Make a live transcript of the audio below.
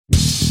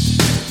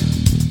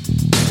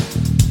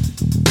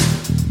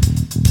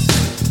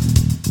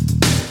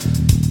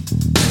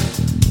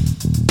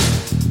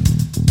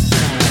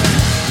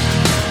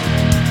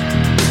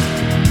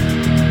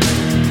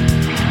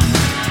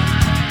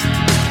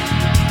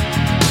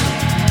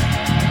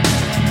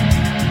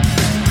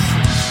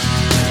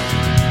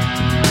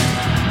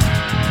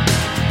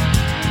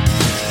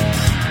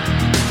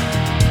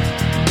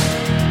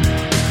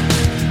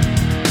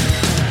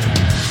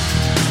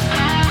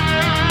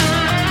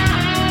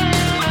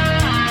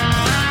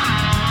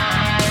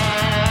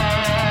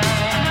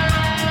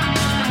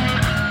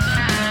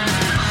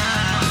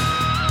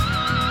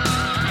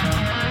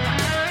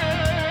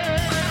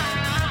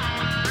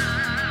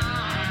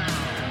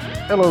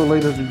Hello,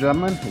 ladies and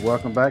gentlemen.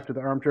 Welcome back to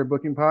the Armchair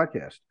Booking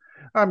Podcast.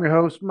 I'm your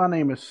host. My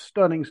name is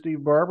Stunning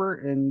Steve Barber,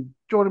 and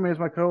joining me as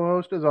my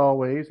co-host, as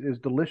always, is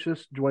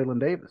Delicious Dwaylon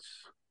Davis.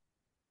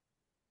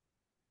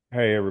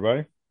 Hey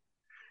everybody.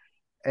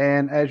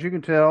 And as you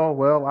can tell,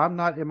 well, I'm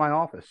not in my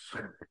office.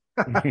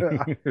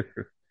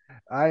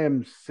 I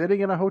am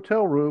sitting in a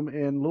hotel room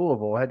in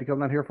Louisville. I had to come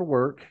down here for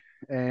work,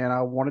 and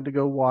I wanted to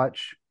go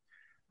watch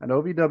an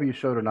OVW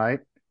show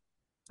tonight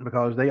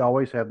because they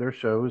always have their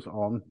shows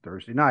on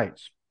Thursday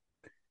nights,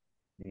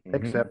 Mhm.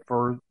 except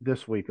for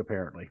this week,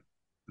 apparently.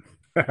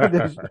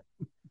 this The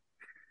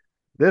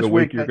this week,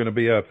 week you're going to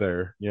be up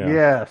there. Yeah.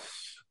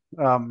 yes.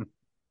 Um,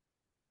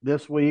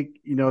 this week,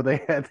 they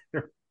had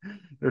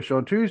their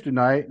show Tuesday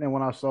night, and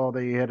when I saw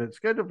they had it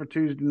scheduled for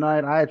Tuesday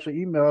night, I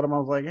actually emailed them. I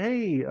was like,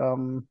 "Hey,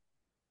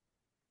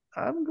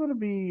 I'm going to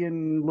be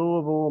in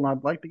Louisville, and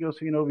I'd like to go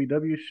see an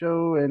OVW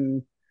show,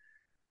 and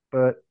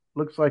but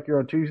looks like you're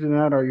on Tuesday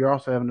night, or you're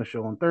also having a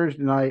show on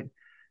Thursday night."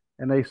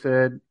 And they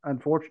said,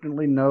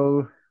 "Unfortunately,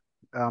 no.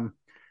 Um,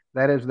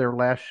 that is their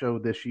last show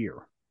this year."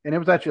 And it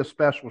was actually a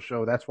special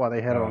show. That's why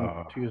they had it on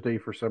Uh, Tuesday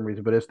for some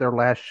reason, but it's their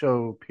last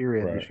show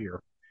period right. this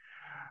year.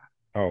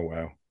 Oh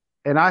wow.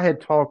 And I had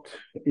talked,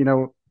 you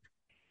know,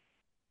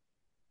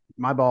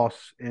 my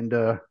boss and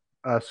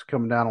us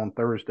coming down on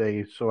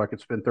Thursday so I could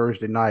spend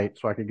Thursday night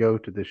so I could go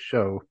to this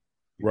show.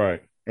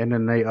 Right. And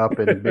then they up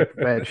and big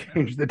bad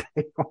change the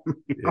day on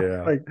me. I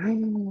was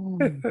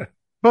Yeah. like,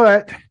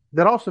 but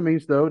that also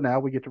means though now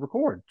we get to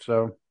record.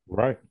 So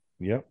Right.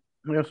 Yep.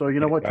 so you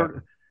know what, Uh,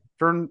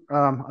 turn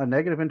a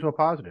negative into a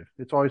positive.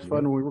 It's always fun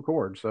yep. when we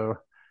record. So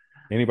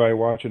Anybody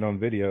watching on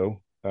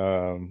video,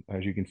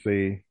 as you can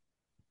see,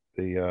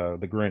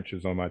 the Grinch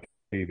is on my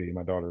TV.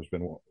 My daughter's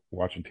been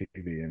watching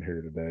TV in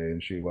here today,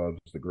 and she loves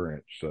the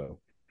Grinch. So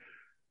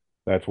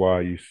that's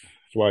why you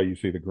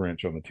see the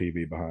Grinch on the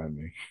TV behind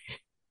me.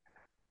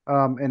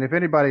 and if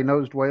anybody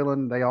knows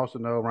Dwaylen, they also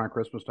know around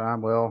Christmas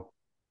time. Well,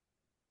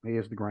 he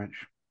is the Grinch.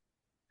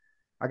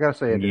 I gotta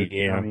say it, dude. I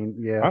Yeah. mean,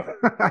 yeah, I,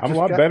 I I'm a just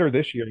lot got. better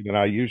this year than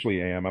I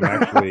usually am. I'm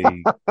actually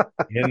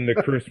in the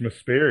Christmas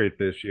spirit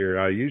this year.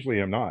 I usually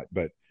am not,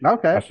 but I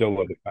Okay. still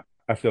love it.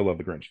 I still love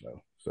the Grinch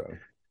though. So Uh,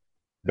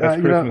 best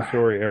you know, Christmas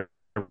story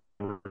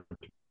ever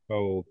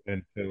told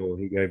until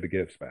he gave the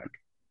gifts back.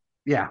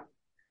 yeah.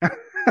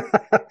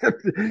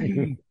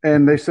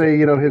 And they say,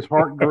 his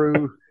heart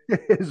grew,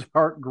 his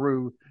heart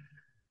grew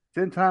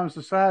 10 times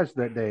the size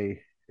that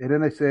day. And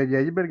then they said, yeah,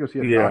 you better go see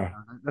a Yeah. doctor.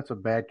 That's a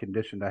bad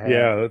condition to have.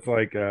 Yeah, that's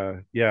like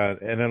yeah,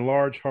 an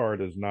enlarged heart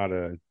is not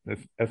a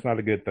that's not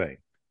a good thing.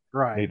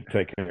 Right. Need to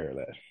take care of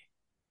that.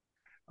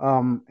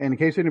 And in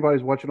case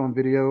anybody's watching on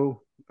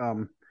video, I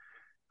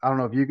don't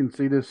know if you can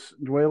see this,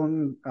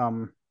 Dwaylen.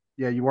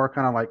 Yeah, you are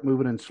kind of like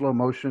moving in slow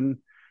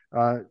motion.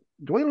 Uh,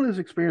 Dwaylen is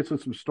experiencing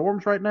some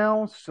storms right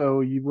now,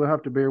 so you will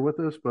have to bear with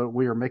us, but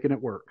we are making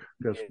it work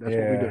because that's what we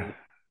Yeah.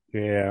 do.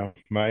 Yeah.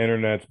 My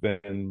internet's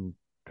been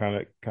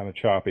kind of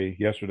choppy.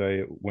 Yesterday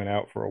it went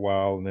out for a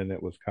while and then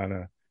it was kind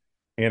of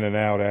in and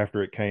out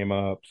after it came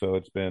up, so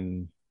it's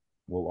been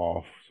a little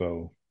off.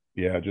 So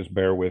yeah, just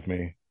bear with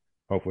me.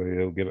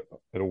 Hopefully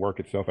it'll work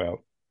itself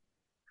out.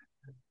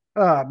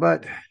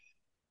 But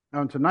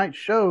on tonight's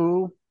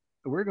show,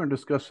 we're going to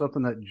discuss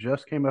something that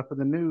just came up in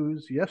the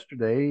news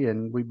yesterday,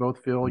 and we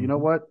both feel, you know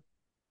Hmm. what,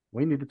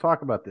 we need to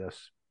talk about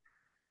this.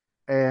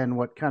 And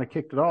what kind of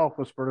kicked it off,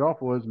 what spurred it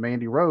off, was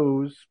Mandy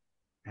Rose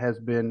has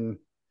been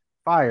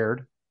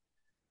fired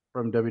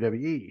from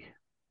WWE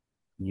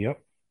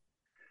Yep.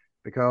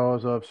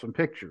 because of some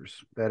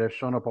pictures that have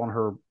shown up on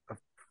her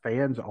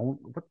fans own.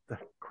 What the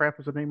crap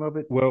is the name of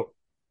it? Well,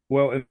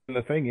 well, and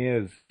the thing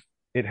is,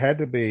 it had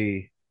to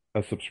be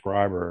a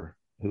subscriber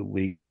who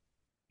leaked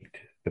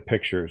the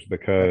pictures That's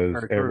because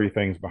very true.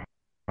 everything's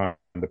behind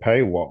the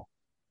paywall.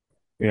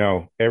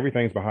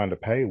 Everything's behind a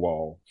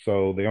paywall.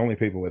 So the only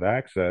people with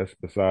access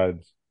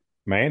besides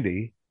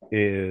Mandy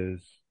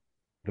is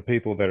the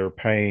people that are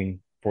paying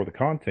for the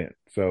content.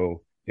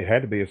 So it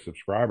had to be a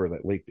subscriber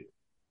that leaked it.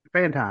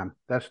 Fan Time.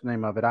 That's the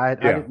name of it.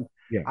 Yeah.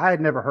 Yeah. I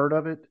had never heard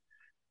of it.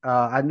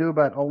 I knew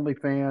about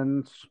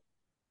OnlyFans,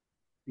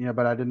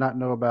 but I did not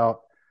know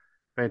about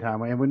Fan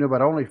Time. And we knew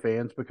about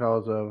OnlyFans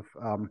because of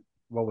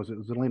what was it?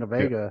 Zelina Yeah.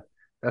 Vega.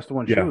 That's the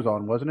one she Yeah. was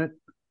on, wasn't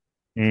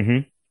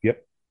it?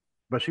 Yep.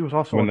 But she was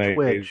also When on they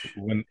Twitch.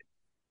 when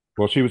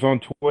well, she was on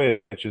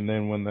Twitch, and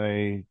then when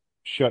they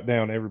shut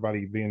down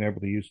everybody being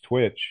able to use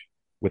Twitch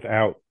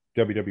without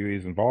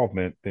WWE's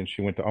involvement, then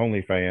she went to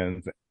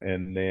OnlyFans,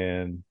 and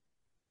then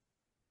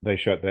they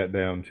shut that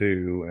down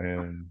too.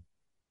 And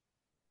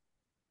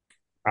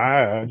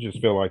I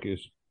just feel like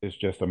it's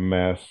just a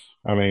mess.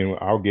 I mean,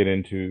 I'll get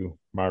into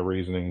my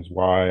reasonings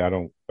why I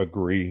don't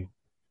agree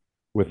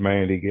with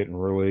Mandy getting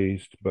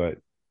released, but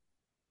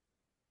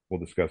we'll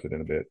discuss it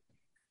in a bit.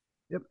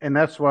 Yep. And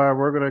that's why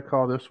we're going to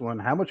call this one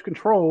How Much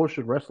Control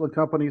Should Wrestling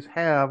Companies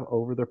Have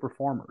Over Their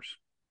Performers?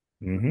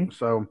 Hmm.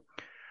 So,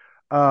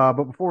 but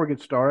before we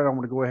get started, I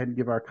want to go ahead and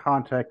give our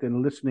contact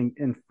and listening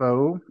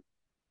info.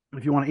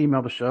 If you want to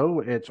email the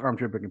show, it's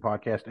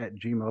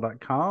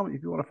armchairbookingpodcast@gmail.com.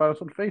 If you want to find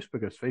us on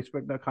Facebook, it's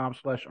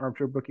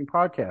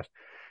facebook.com/armchairbookingpodcast.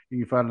 You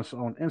can find us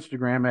on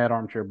Instagram at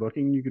Armchair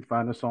Booking. You can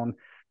find us on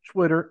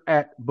Twitter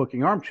at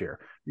Booking Armchair.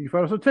 You can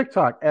find us on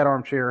TikTok at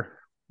Armchair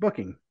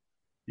Booking.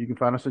 You can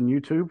find us on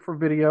YouTube for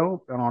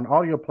video and on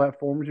audio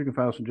platforms. You can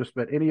find us on just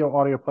about any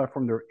audio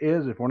platform there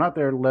is. If we're not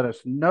there, let us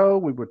know.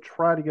 We would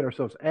try to get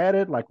ourselves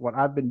added, like what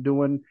I've been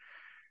doing.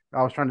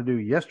 I was trying to do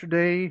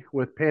yesterday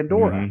with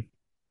Pandora.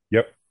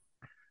 Yep.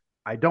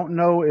 I don't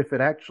know if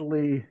it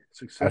actually I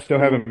still successfully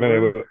haven't went been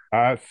able through. to,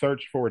 I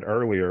searched for it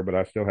earlier, but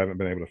I still haven't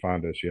been able to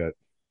find this yet.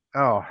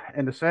 Oh,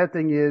 and the sad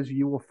thing is,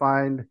 you will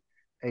find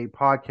a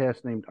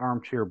podcast named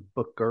Armchair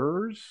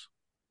Bookers.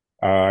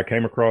 I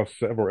came across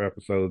several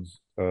episodes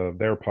of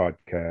their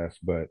podcast,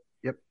 but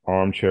Yep.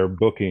 Armchair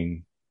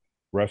Booking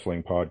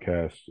Wrestling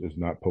Podcast is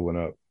not pulling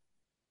up.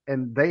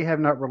 And they have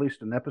not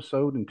released an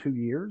episode in 2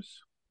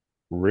 years.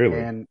 Really?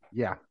 And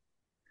yeah.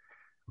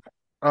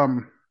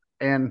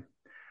 And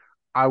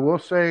I will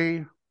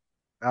say,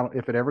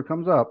 if it ever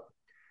comes up,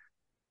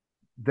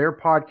 their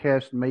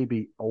podcast may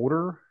be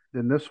older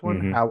than this one.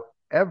 Hmm.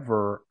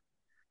 However,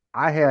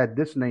 I had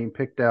this name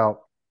picked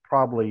out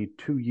probably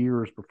 2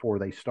 years before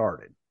they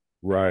started.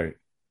 Right.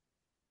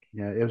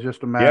 Yeah, it was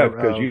just a Yeah, matter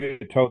because of,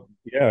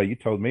 you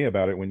told me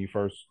about it when you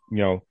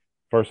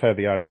first had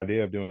the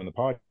idea of doing the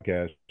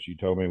podcast. You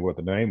told me what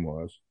the name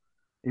was.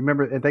 you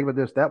remember, and think about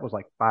this, that was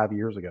like 5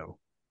 years ago.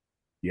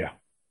 Yeah.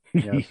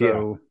 Yeah,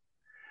 Yeah.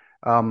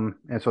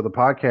 and so the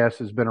podcast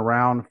has been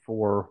around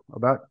for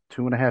about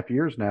 2.5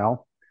 years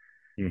now,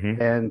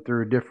 Hmm. and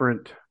through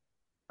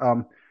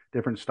um,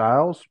 different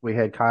styles. We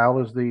had Kyle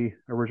as the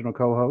original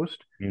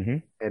co-host, Hmm.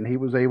 and he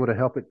was able to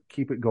help it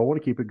keep it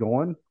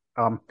going.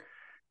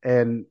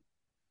 And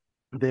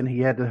then he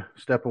had to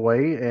step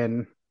away,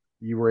 and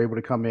you were able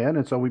to come in,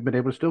 and so we've been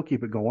able to still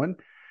keep it going.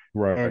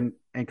 Right.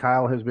 And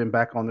Kyle has been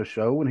back on the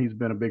show, and he's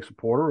been a big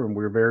supporter, and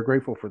we're very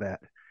grateful for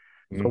that.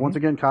 So once Hmm.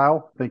 again,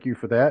 Kyle, thank you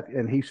for that.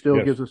 And he still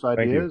Yes. gives us Thank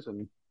you. ideas,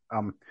 and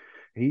um,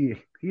 he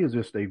is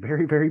just a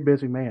very very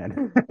busy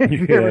man. Yeah,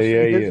 yeah,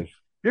 he If is.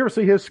 you ever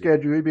see his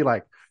schedule, he'd be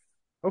like,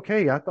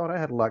 okay, I thought I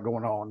had a lot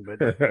going on,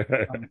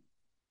 um,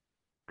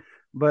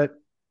 but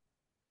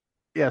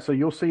yeah. So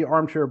you'll see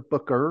armchair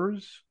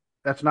bookers.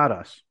 That's not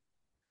us,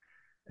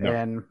 No.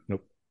 and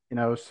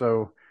Nope.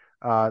 so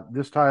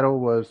this title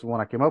was the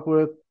one I came up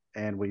with,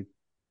 and we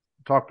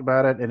talked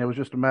about it, and it was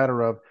just a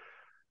matter of,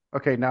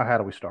 okay, now how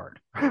do we start?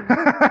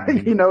 Hmm.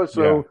 Yeah.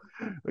 So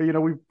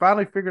we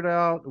finally figured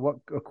out what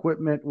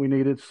equipment we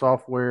needed,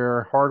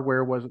 software,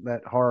 hardware wasn't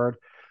that hard.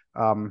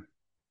 Um,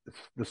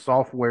 the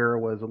software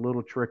was a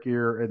little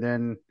trickier, and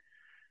then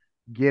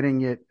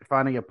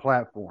finding a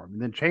platform,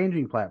 and then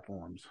changing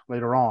platforms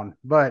later on.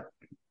 But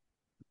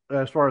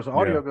as far as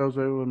audio Yeah. goes,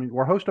 I mean,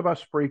 we're hosted by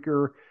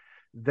Spreaker.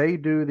 They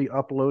do the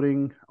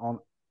uploading on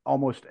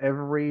almost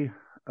every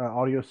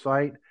audio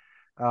site.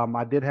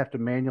 I did have to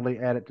manually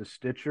add it to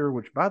Stitcher,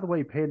 which, by the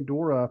way,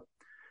 Pandora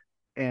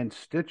and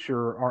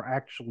Stitcher are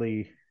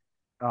actually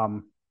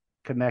um,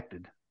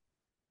 connected.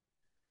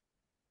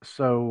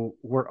 So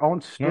we're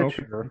on Oh, okay.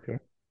 Stitcher. Okay.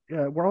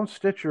 Yeah, we're on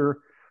Stitcher,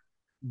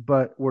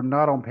 but we're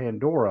not on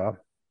Pandora.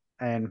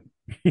 And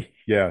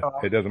Yeah, uh,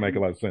 it doesn't make a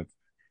lot of sense.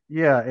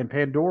 yeah, in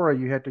Pandora,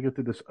 you have to go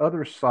through this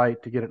other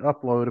site to get it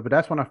uploaded. But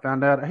that's when I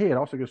found out, hey, it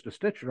also goes to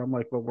Stitcher. I'm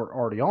like, well, we're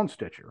already on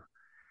Stitcher.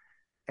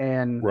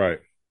 And Right.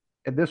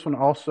 and this one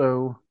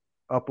also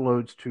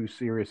uploads to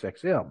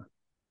SiriusXM,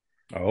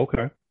 Oh,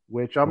 okay.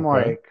 which I'm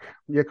Okay. like,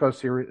 yeah, because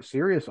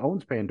Sirius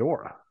owns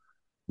Pandora,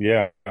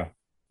 Yeah.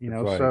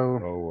 It's like,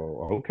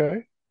 so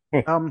okay.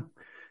 um,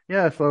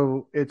 yeah,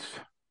 so it's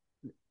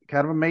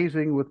kind of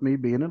amazing with me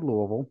being in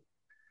Louisville,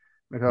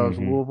 because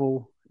Hmm.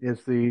 Louisville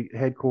is the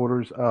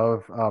headquarters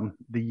of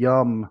the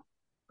Yum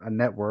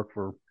network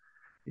for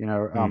you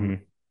know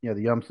um, Hmm.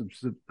 the Yum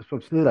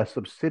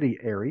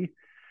subsidiary,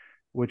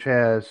 which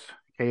has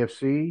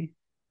KFC,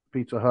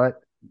 Pizza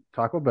Hut,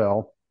 Taco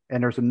Bell,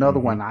 and there's another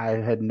Hmm. one I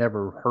had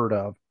never heard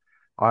of.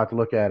 I'll have to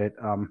look at it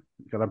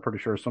because I'm pretty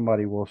sure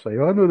somebody will say,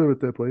 "Oh, I know that at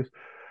that place."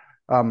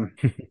 Um,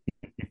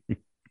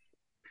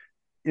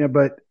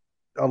 but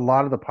a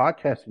lot of the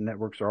podcasting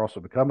networks are also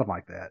becoming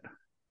like that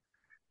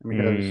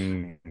because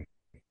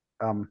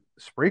Mm.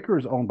 Spreaker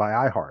is owned by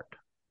iHeart.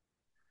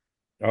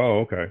 Oh,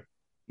 okay.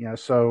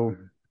 So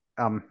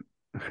um,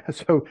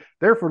 so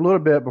there for a little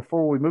bit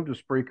before we moved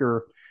to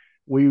Spreaker,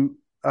 we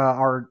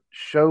our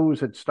shows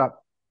had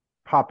stopped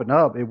popping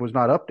up. It was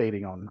not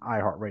updating on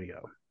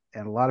iHeartRadio,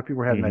 and a lot of people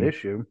were having that Hmm.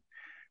 issue.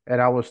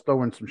 And I was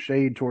throwing some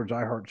shade towards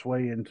iHeart's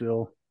way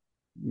until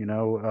we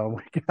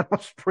got on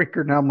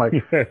Spreaker. Now I'm like,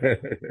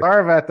 It's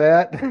sorry about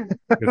that,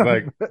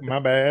 like, my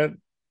bad.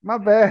 my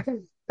bad.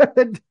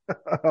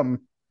 um,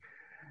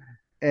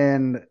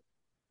 and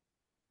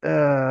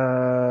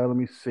let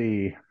me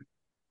see.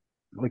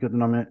 Look at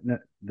the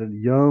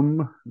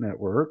Yum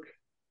Network,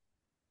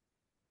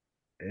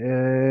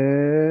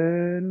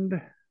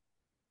 and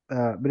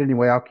but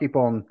anyway, I'll keep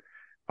on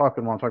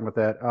talking while I'm talking about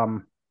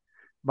that.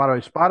 By the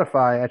way,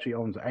 Spotify actually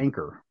owns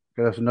Anchor,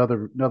 because that's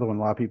another one a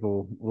lot of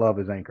people love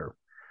is Anchor.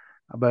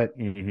 But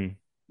Hmm.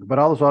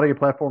 all those audio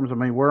platforms, I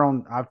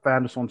mean, I've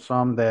found us on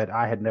some that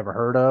I had never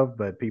heard of,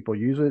 but people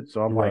use it.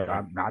 So I'm like,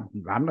 Right.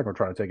 I'm not going to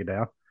try to take it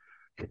down.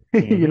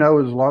 Hmm.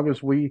 As long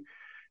as we,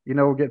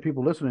 get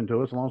people listening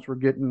to us, as long as we're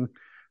getting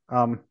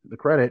the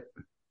credit,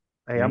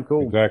 hey, I'm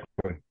cool.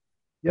 Exactly.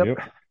 Yep.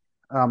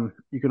 Yep.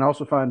 You can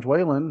also find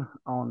Dwaylen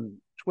on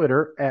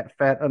Twitter at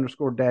fat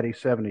underscore daddy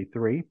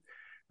 73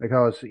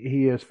 because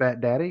he is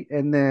Fat Daddy.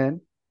 And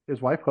then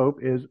his wife Hope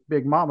is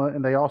Big Mama.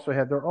 And they also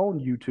have their own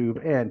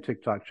YouTube and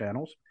TikTok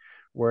channels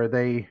where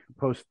they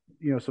post,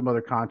 some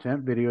other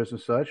content, videos and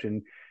such.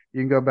 And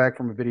you can go back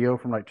from a video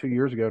from like 2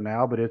 years ago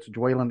now, but it's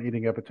Dwaylen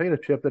eating a potato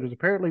chip that is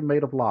apparently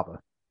made of lava.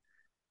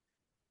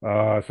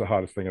 It's the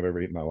hottest thing I've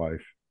ever eaten in my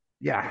life.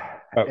 Yeah.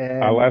 I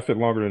And lasted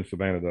longer than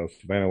Savannah though.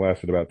 Savannah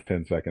lasted about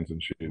 10 seconds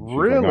and she's like,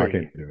 no, I can't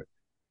really, do it.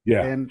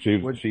 Yeah. and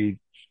what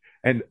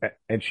And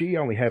and she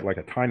only had like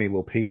a tiny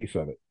little piece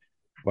of it.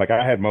 Like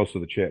I had most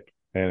of the chip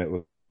and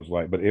was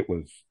like, but it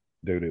was,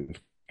 dude, it was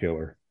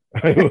killer.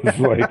 It was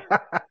like,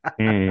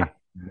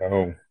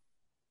 no.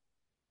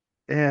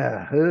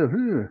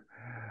 yeah.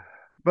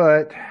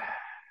 But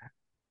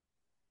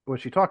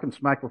was she talking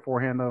smack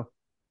beforehand though?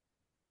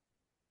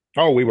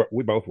 Oh, we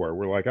both were.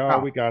 We're like, oh, Oh,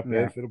 we got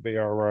yeah. this. It'll be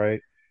all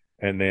right.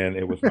 And then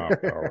it was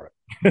not all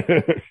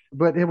right.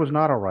 But it was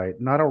not all right.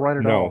 Not all right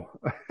at No, all.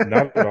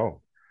 not at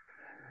all.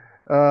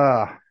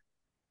 uh,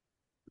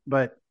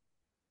 but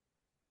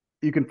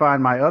you can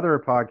find my other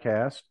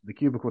podcast, The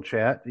Cubicle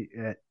Chat.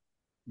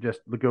 Just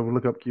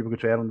look up Cubicle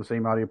Chat on the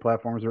same audio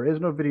platforms. There is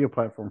no video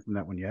platform from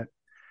that one yet.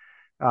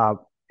 Uh,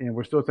 and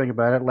we're still thinking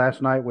about it.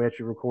 Last night we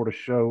actually recorded a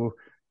show,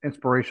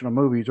 inspirational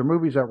movies or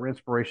movies that were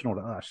inspirational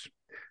to us.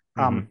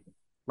 Hmm.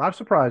 A lot of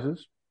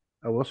surprises.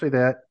 I will say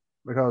that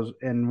because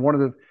in one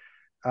of the,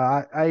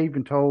 I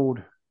even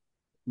told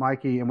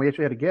Mikey, and we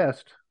actually had a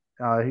guest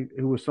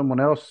who was someone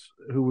else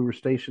who we were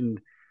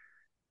stationed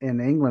in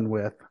England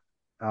with.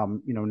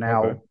 Okay.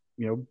 Now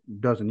a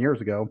dozen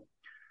years ago,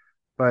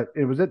 but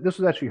this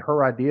was actually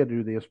her idea to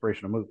do the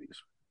inspirational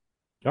movies.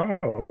 Oh,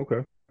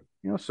 okay.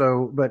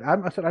 But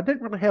I said I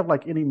didn't really have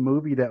like any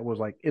movie that was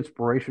like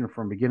inspiration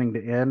from beginning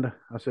to end.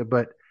 I said,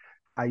 but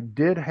I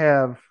did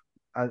have.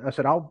 I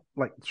said I'll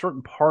like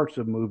certain parts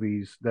of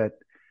movies that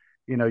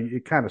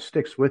it kind of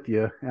sticks with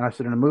you. And I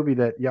said in a movie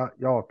that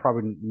y'all have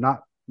probably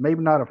not,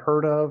 maybe not have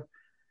heard of,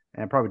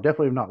 and probably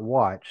definitely have not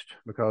watched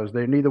because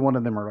they neither one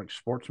of them are like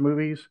sports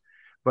movies,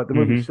 but the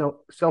movie Hmm.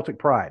 Celtic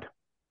Pride.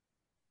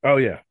 Oh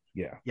yeah.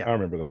 Yeah. Yeah, I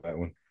remember that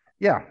one.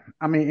 yeah.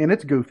 I mean, and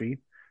it's goofy.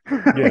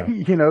 Yeah.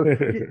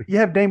 You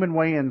have Damon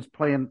Wayans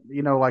playing,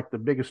 like the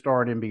biggest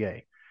star in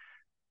NBA.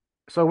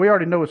 So we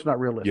already know it's not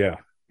realistic.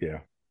 Yeah.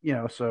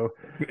 Yeah. So,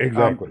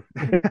 Exactly.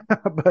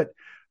 but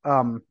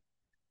um,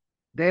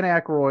 Dan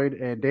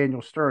Aykroyd and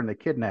Daniel Stern, they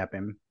kidnap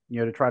him,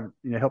 to try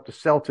to help the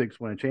Celtics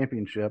win a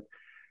championship.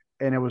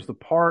 And it was the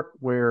part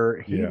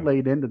where he Yeah.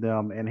 laid into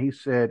them and he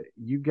said,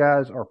 "You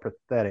guys are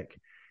pathetic."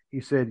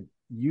 He said,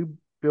 "You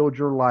build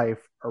your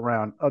life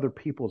around other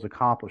people's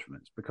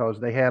accomplishments because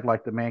they had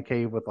like the man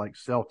cave with like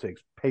Celtics,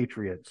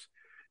 Patriots,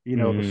 the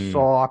Mm,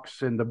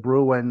 Sox and the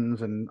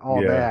Bruins and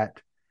all yeah.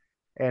 that."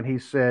 And he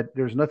said,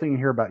 "There's nothing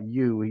here about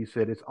you." He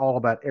said, "It's all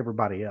about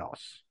everybody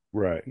else."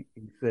 Right. He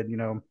said,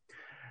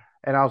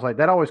 and I was like,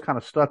 that always kind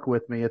of stuck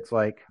with me. It's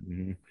like,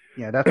 Hmm.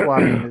 yeah, that's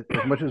why I mean,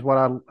 as much as what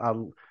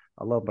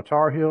I love my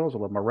Tar Heels, I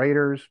love my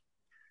Raiders.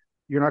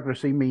 You're not going to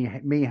see me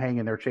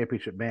hanging their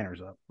championship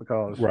banners up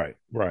because Right.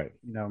 Right.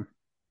 you know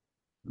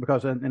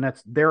and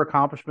that's their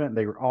accomplishment.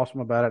 They were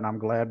awesome about it, and I'm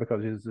glad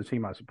because it's the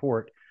team I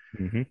support.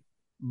 Hmm.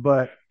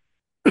 But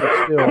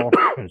it's still,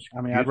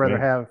 I mean, I'd Excuse rather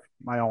me. have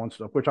my own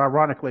stuff. Which,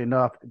 ironically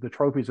enough, the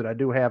trophies that I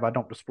do have, I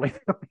don't display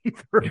them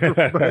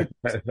either.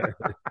 But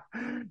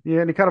yeah,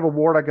 any kind of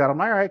award I got, I'm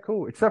like, all right,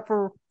 cool. Except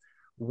for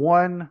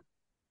one.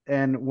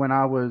 And when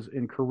I was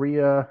in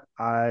Korea,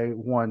 I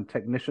won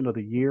Technician of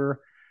the Year.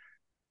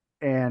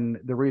 And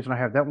the reason I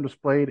have that one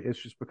displayed is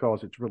just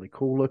because it's really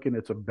cool looking.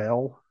 It's a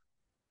bell.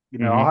 I'll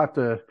Hmm. have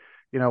to,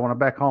 when I'm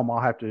back home, I'll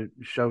have to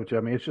show it to you.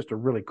 I mean, it's just a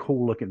really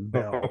cool looking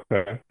bell,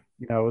 Okay.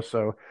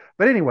 so,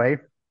 but anyway,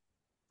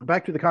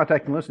 back to the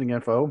contact and listening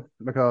info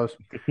because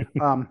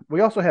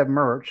we also have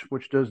merch,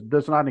 which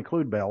does not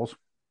include bells.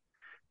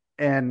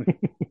 And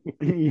at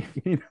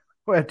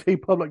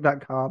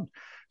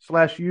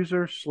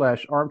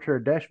tpublic.com/user/armchair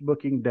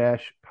booking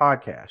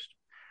podcast.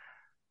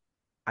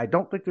 I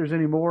don't think there's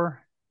any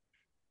more.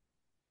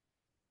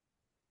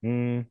 I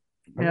don't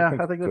Yeah,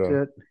 think I think that's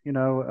so. it.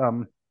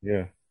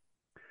 Yeah,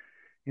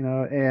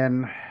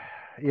 And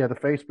yeah, the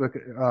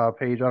Facebook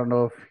page. I don't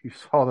know if you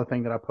saw the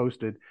thing that I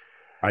posted.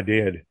 I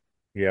did.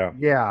 Yeah.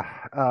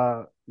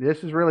 Yeah,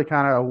 this is really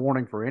kind of a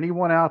warning for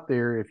anyone out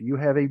there. If you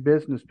have a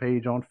business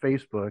page on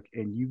Facebook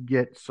and you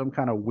get some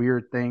kind of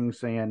weird thing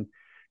saying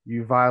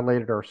you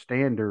violated our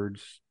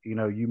standards,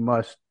 you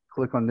must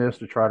click on this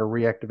to try to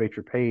reactivate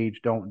your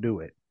page. Don't do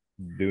it.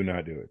 Do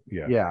not do it.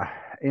 Yeah. Yeah,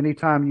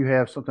 anytime you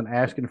have something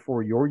asking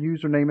for your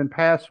username and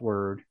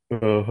password,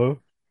 Uh-huh.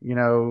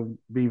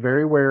 be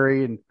very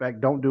wary. In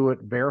fact, don't do it.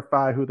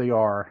 Verify who they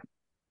are.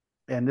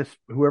 and this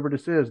whoever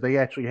this is, they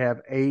actually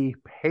have a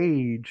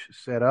page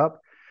set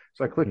up.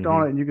 So I clicked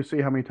on Hmm. it, and you can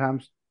see how many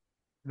times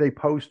they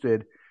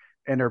posted,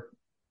 and they're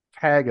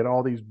tagging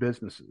all these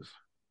businesses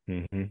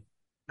Hmm.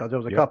 because there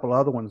was a Yep. couple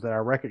other ones that I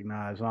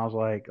recognized, and I was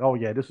like, "Oh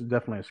yeah, this is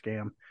definitely a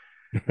scam."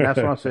 And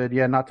that's when I said,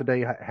 "Yeah, not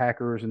today,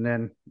 hackers." And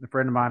then a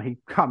friend of mine he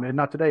commented,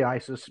 "Not today,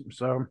 ISIS."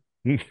 So,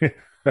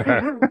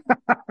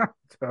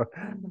 so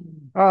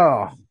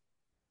oh,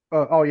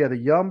 oh yeah, the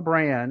Yum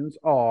brands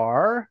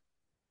are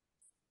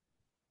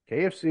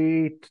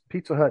KFC,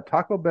 Pizza Hut,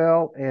 Taco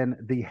Bell, and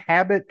the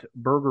Habit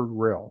Burger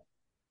Grill.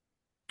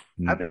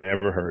 I've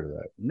Never heard of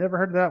that. never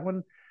heard of that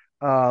one.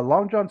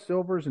 Long John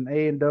Silver's and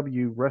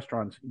A&W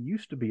restaurants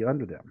used to be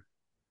under them,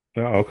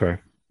 Oh, okay.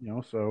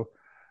 so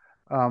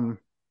um,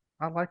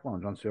 I like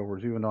Long John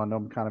Silver's, even though I know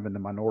I'm kind of in the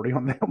minority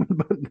on that one,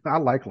 but I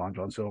like Long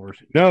John Silver's.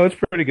 No, it's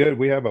pretty good.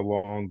 We have a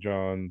Long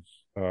John's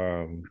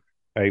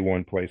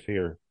A1 place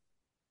here.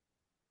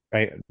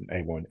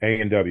 A1,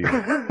 A&W,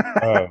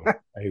 uh,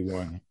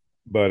 A1.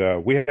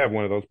 But we have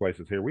one of those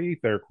places here. We eat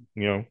there,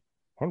 on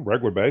a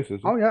regular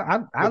basis. Oh It's yeah,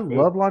 I good food.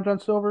 love Long John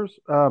Silver's.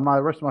 My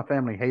rest of my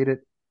family hate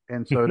it,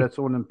 and so that's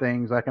one of the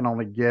things I can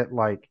only get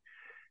like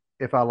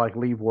if I like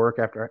leave work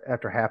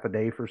after half a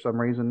day for some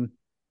reason,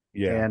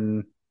 Yeah,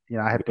 and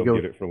I have to go go.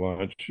 get it for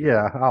lunch.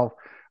 Yeah,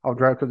 I'll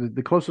drive because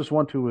the closest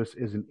one to us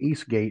is in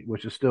Eastgate,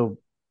 which is still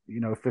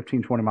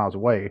 15-20 miles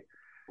away.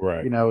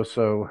 Right.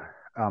 So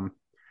um,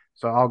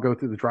 so I'll go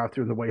through the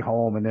drive-through on the way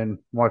home, and then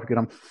my wife will get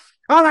them.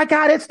 Oh my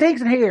God, it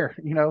stinks in here.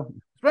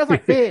 It smells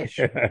like fish.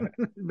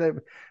 they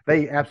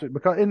they absolutely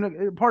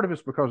because part of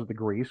it's because of the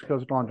grease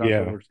because Long John Yeah,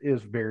 Silver's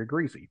is very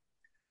greasy,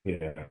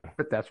 yeah,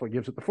 but that's what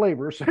gives it the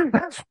flavor. So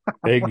that's why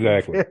I like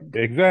exactly, it.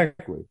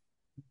 exactly.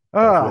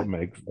 Ah,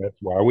 That's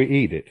why we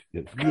eat it.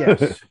 It's good.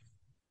 yes.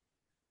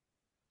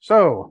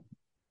 So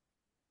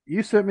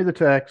you sent me the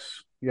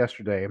text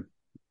yesterday.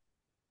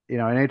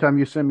 And anytime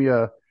you send me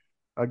a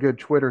good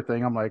Twitter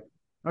thing, I'm like,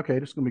 okay,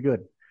 this is gonna be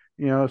good.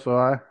 So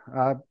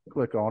I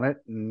click on it,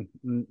 and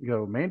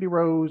Mandy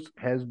Rose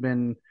has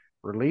been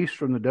released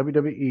from the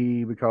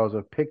WWE because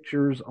of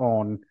pictures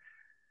on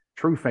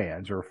True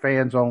Fans or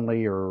Fans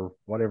Only or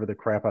whatever the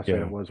crap I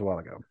said it Yeah. was a while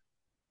ago.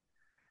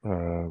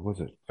 Was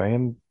it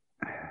fan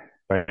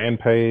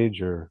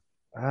page or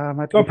I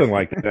might have to something get,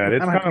 like that?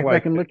 I It's might have kind to of get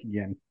back like and look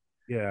again.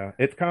 Yeah,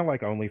 it's kind of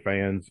like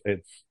OnlyFans.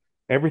 It's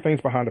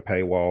everything's behind a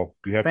paywall.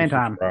 You have to Fan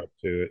time, subscribe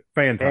to it.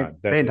 Fan time,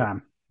 that's fan it.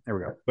 time. There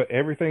we go. But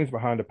everything's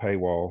behind a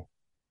paywall.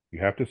 You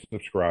have to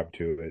subscribe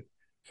to it.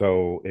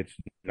 So it's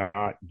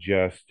not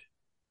just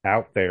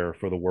out there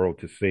for the world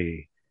to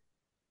see.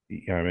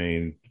 I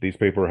mean, these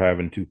people are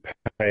having to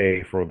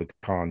pay for the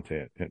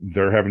content.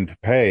 They're having to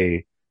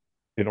pay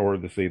in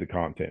order to see the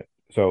content.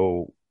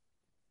 So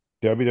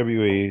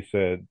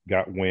WWE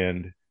got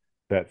wind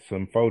that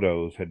some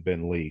photos had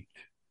been leaked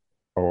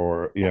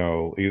or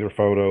either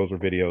photos or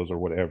videos or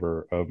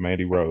whatever of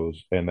Mandy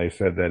Rose, and they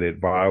said that it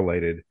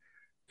violated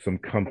some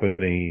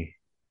company,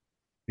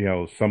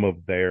 some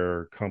of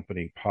their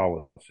company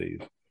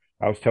policies.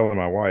 I was telling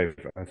my wife,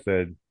 I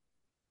said,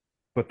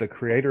 but the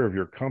creator of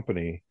your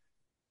company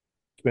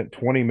spent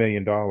 $20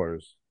 million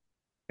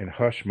in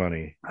hush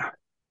money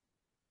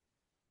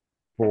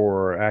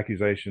for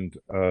accusations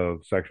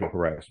of sexual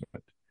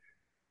harassment,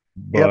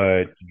 Yep.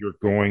 but you're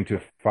going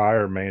to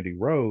fire Mandy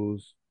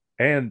Rose,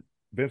 and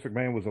Vince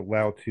McMahon was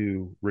allowed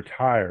to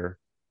retire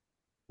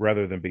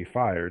rather than be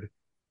fired,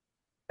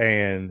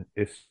 and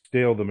is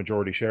still the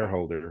majority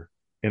shareholder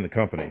in the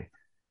company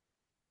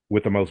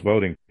with the most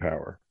voting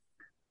power.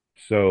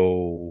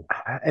 So,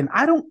 And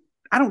I don't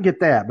get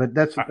that, but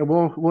that's I,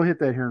 we'll hit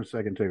that here in a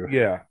second too.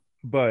 yeah,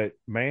 but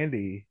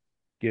Mandy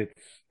gets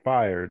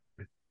fired.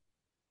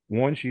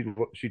 One,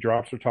 she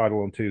drops her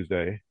title on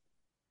Tuesday.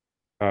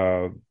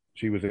 Uh,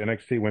 she was the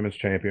NXT Women's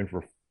Champion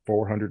for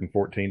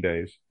 414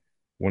 days,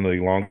 one of the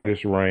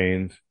longest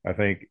reigns. I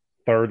think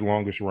third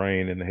longest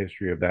reign in the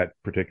history of that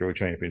particular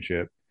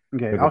championship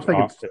Okay, because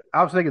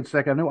I was thinking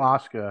second. I knew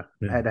Oscar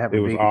had to have it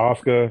a was V.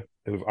 Oscar,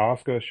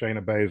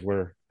 Shayna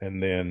Baszler,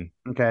 and then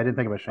Okay, I didn't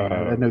think about Shane.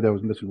 I uh, knew there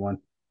was missing one.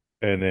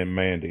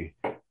 Mandy.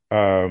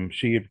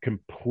 She had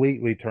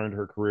completely turned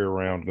her career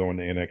around going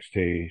to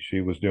NXT.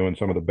 She was doing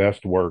some of the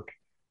best work,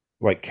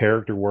 like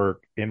character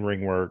work, in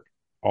ring work,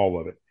 all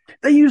of it.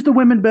 They use the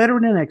women better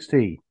in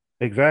NXT.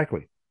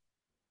 Exactly.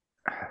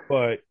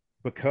 But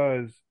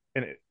because,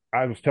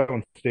 I was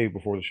telling Steve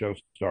before the show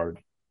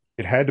started,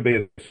 it had to be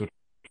a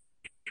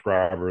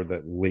subscriber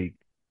that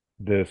leaked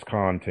this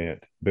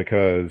content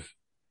because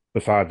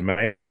besides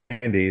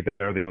Mandy,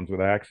 they're the ones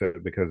with access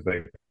because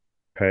they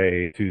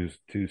pay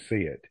to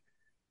see it.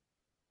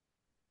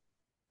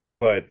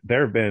 But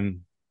there have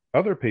been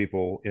other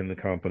people in the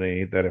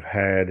company that have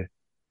had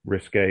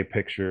risque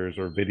pictures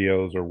or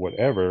videos or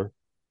whatever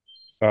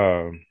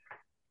um,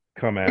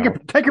 come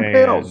out, Take your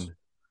pills. and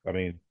I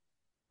mean,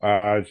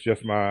 it's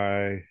just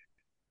my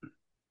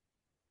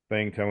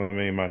thing telling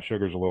me my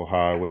sugar's a little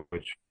high,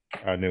 which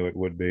I knew it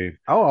would be.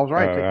 Oh, I was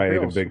right. Take your I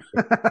ate a pills. big,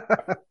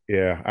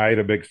 yeah, I ate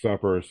a big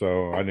supper,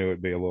 so I knew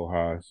it'd be a little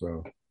high.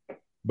 So,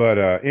 but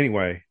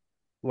anyway,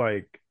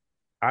 like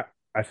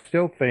I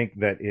still think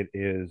that it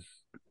is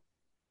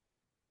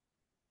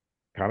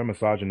kind of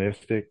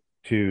misogynistic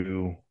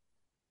to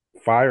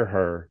fire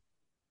her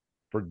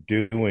for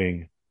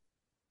doing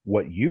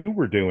what you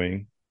were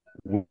doing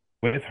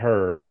with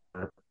her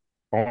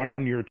on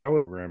your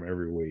telegram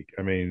every week.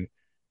 I mean,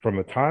 from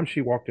the time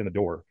she walked in the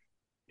door,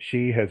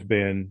 she has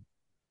been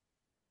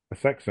a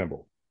sex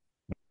symbol.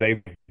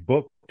 They've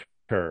booked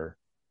her.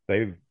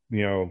 They've,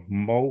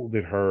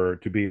 molded her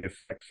to be a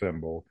sex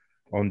symbol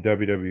on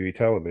WWE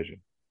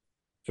television.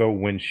 So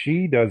when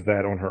she does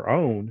that on her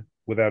own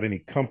without any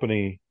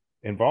company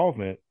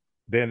involvement,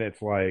 then it's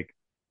like,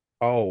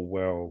 oh,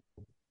 well,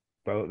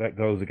 that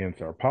goes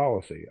against our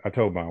policy. I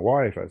told my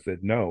wife, I said,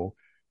 no,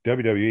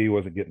 WWE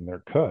wasn't getting their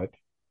cut.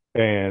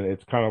 And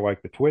it's kind of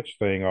like the Twitch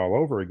thing all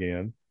over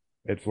again.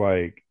 It's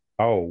like,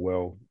 oh,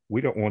 well, we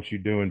don't want you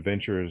doing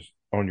ventures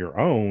on your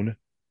own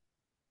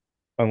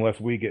unless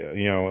we get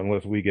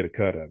a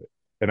cut of it.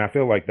 And I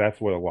feel like that's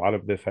what a lot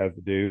of this has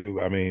to do.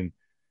 I mean,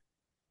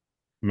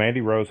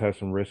 Mandy Rose has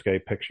some risque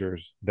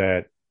pictures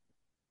that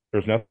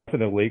there's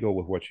nothing illegal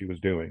with what she was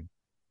doing.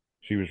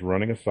 She was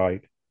running a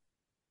site.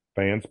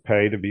 Fans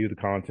pay to view the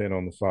content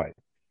on the site.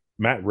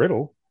 Matt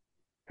Riddle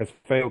has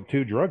failed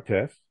 2 drug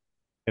tests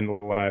in the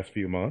last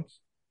few months,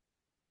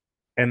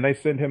 and they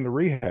send him to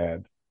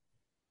rehab.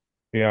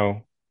 You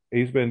know,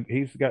 he's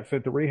got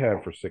sent to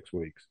rehab for 6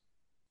 weeks.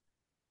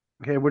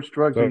 Okay, which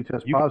drug did So he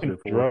test you can positive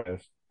for? drug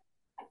test.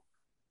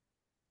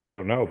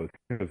 I don't know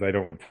because they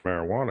don't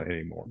marijuana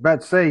anymore.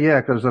 About to say,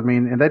 yeah, because I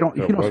mean, and they don't,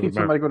 So you it don't see wasn't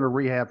somebody going to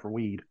rehab for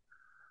weed.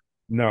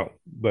 no,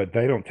 but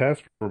they don't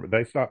test for.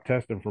 They stopped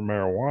testing for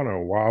marijuana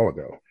a while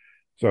ago.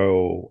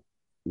 So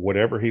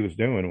whatever he was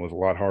doing was a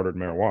lot harder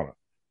than marijuana.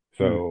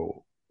 Hmm.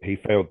 So he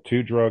failed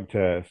 2 drug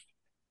tests,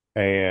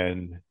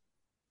 and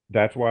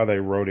that's why they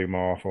wrote him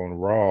off on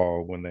Raw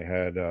when they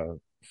had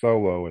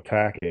Solo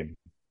attack him.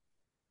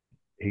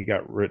 He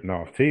got written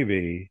off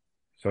TV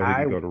so he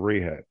I could go to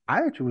rehab.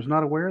 I actually was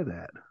not aware of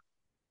that.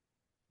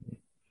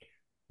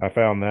 I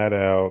found that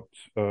out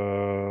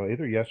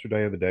either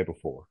yesterday or the day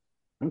before.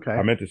 I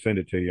Okay. meant to send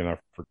it to you and I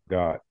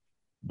forgot.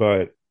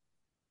 But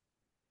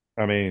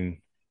I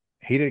mean,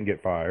 he didn't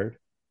get fired.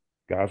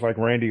 Guys like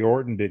Randy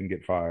Orton didn't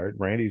get fired.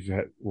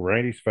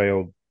 Randy's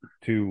failed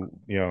to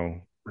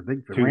I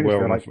think two Randy's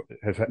got like,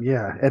 wellness has ha-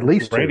 yeah, at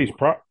least two.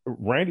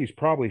 Randy's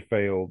probably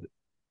failed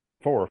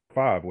 4 or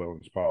 5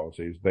 wellness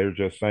policies. They're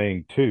just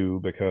saying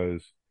 2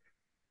 because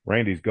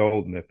Randy's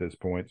golden at this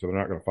point, so they're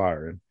not going to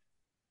fire him.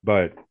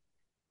 But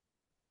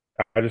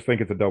I just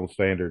think it's a double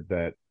standard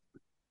that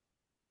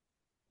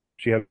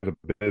she has a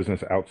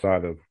business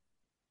outside of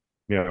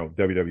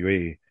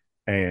WWE,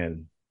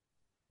 and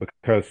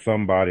because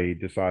somebody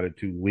decided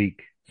to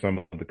leak some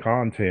of the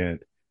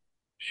content,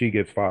 she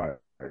gets fired.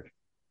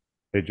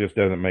 It just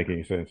doesn't make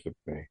any sense to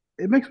me.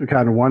 It makes me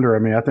kind of wonder. I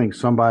mean, I think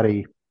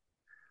somebody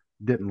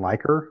didn't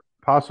like her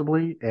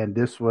possibly, and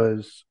this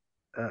was,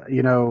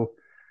 you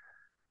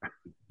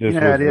This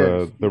know how was it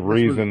is. the This was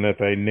reason that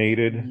they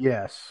needed.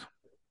 yes,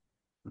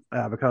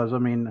 because I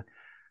mean,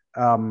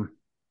 um,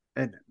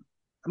 and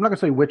I'm not gonna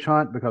say witch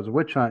hunt because a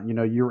witch hunt,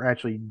 you're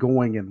actually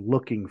going and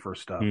looking for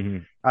stuff.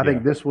 I think Yeah,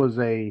 this was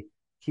a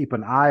keep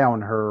an eye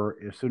on her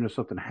as soon as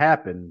something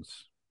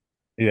happens.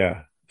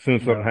 yeah. As soon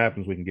as You something know,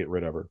 happens, we can get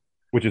rid of her,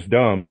 which is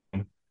dumb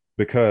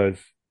because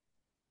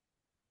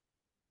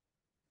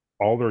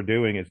all they're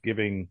doing is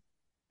giving,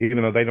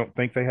 even though they don't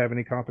think they have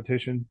any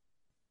competition,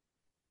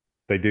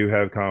 they do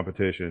have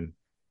competition.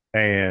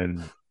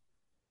 And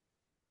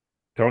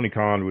Tony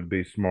Khan would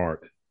be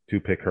smart to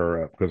pick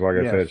her up because, like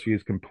I said, yes, she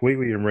is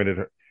completely rented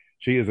her.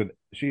 She is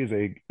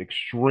a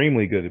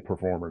extremely good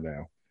performer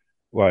now.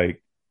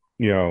 Like,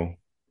 you know,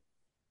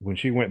 when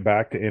she went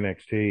back to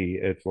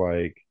NXT, it's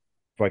like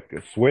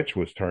the switch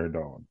was turned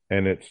on,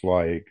 and it's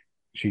like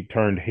she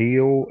turned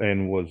heel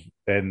and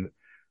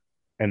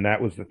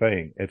that was the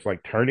thing. It's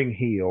like turning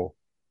heel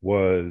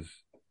was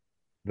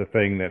the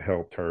thing that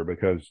helped her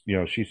because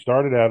she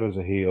started out as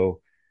a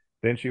heel,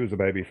 then she was a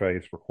baby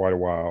face for quite a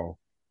while,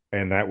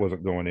 and that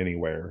wasn't going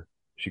anywhere.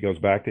 She goes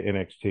back to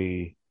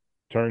NXT,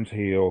 turns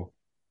heel,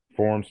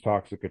 forms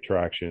Toxic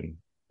Attraction,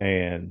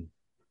 and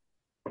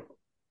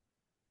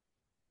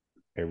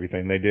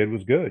everything they did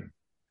was good.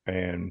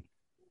 And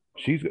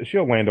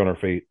she'll land on her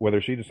feet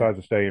whether she decides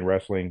to stay in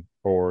wrestling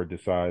or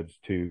decides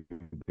to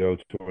go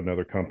to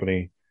another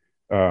company.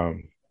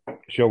 Um,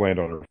 she'll land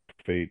on her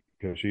feet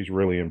because she's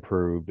really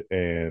improved,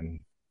 and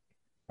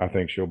I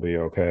think she'll be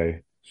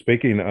okay.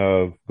 Speaking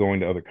of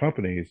going to other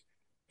companies,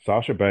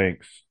 Sasha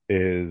Banks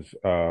is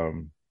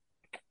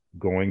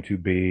going to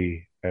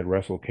be at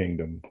Wrestle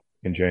Kingdom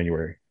in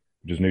January,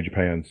 which is New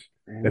Japan's.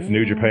 It's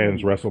New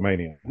Japan's mm,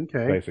 WrestleMania,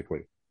 okay,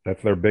 basically.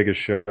 That's their biggest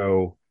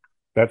show.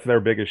 That's their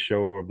biggest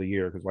show of the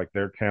year because, like,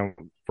 their count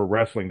for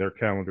wrestling, their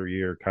calendar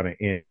year kind of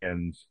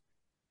ends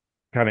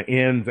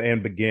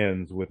and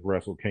begins with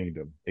Wrestle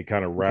Kingdom. It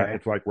kind of okay,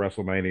 it's like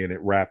WrestleMania, and it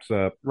wraps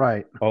up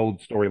right,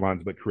 old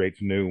storylines but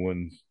creates new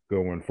ones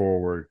going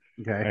forward.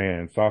 okay.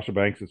 And Sasha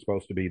Banks is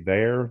supposed to be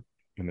there,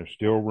 and there's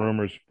still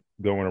rumors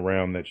going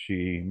around that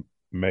she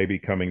may be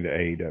coming to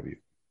AEW.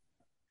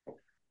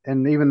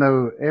 And even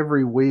though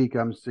every week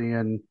I'm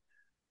seeing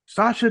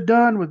Sasha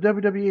done with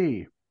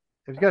WWE,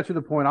 it's got to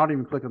the point I don't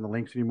even click on the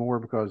links anymore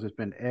because it's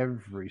been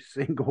every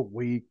single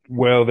week.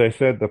 Well, they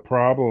said the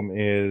problem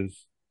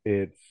is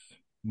it's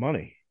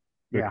money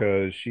Yeah,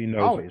 because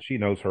always. she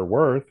knows her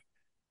worth,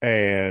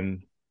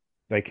 and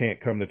they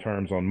can't come to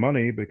terms on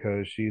money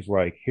because she's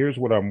like, here's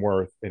what I'm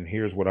worth and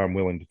here's what I'm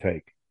willing to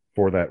take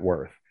for that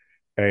worth.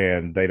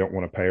 And they don't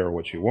want to pay her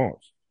what she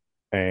wants.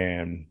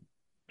 And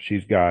she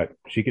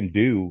can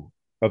do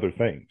other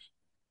things,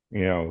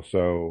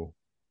 so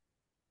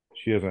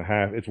she doesn't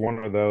have, it's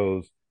one of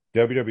those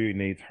WWE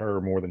needs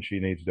her more than she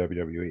needs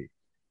WWE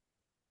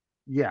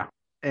Yeah,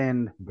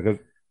 and because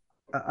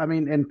I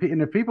mean, and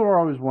if people are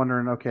always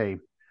wondering, okay,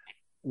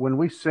 when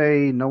we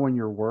say knowing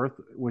your worth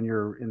when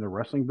you're in the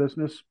wrestling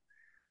business,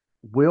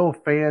 will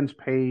fans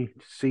pay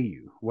to see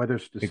you, whether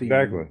it's to see you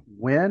exactly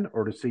win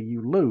or to see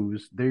you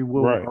lose? They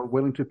will right. are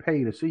willing to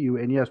pay to see you,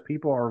 and yes,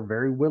 people are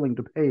very willing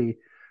to pay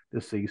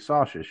to see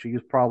Sasha. She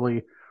is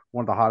probably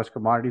one of the hottest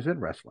commodities in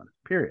wrestling.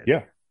 Period.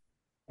 Yeah.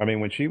 I mean,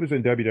 when she was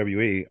in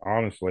WWE,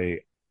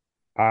 honestly,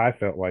 I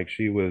felt like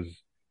she was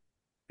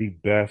the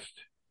best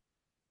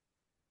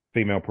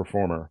female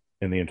performer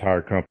in the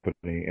entire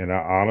company. And I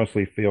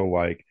honestly feel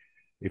like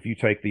if you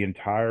take the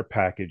entire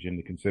package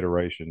into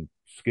consideration,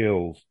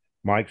 skills,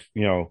 Mike's,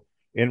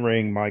 in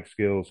ring, Mike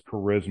skills,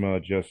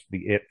 charisma, just the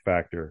it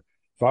factor,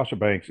 Sasha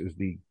Banks is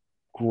the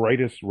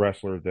greatest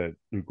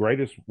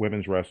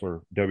women's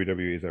wrestler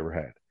WWE has ever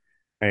had.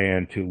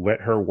 And to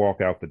let her walk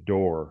out the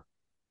door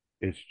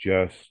is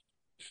just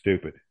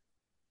stupid.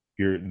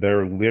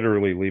 They're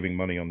literally leaving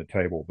money on the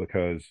table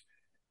because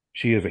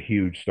she is a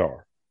huge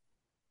star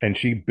and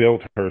she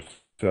built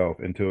herself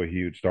into a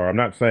huge star. I'm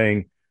not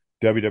saying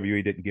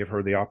WWE didn't give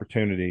her the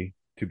opportunity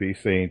to be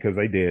seen because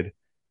they did,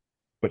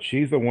 but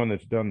she's the one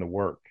that's done the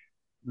work,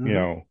 you Hmm.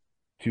 know,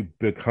 to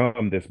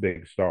become this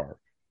big star.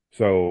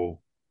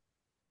 So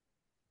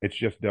it's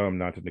just dumb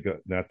not for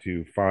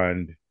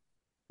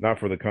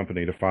the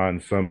company to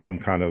find some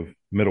kind of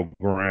middle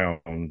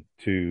ground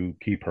to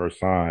keep her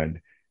signed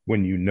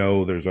when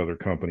there's other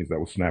companies that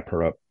will snap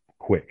her up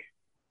quick.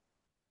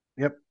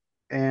 Yep.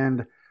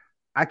 And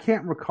I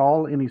can't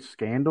recall any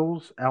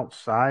scandals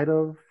outside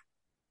of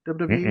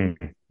WWE.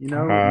 Mm-mm. You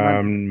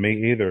know,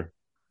 Me either.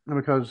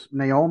 because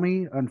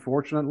Naomi,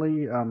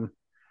 unfortunately,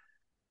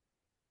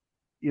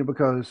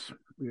 because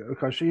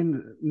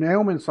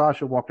Naomi and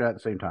Sasha walked out at the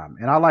same time,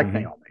 and I like Hmm.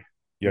 Naomi.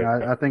 You know,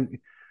 Yeah.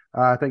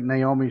 I think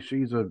Naomi,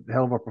 she's a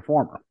hell of a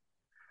performer.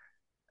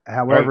 Oh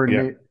However,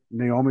 yeah.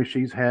 Naomi,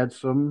 she's had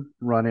some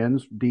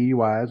run-ins,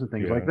 DUIs, and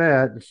things like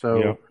Yeah. that. Yeah.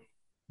 So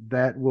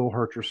that will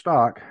hurt your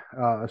stock,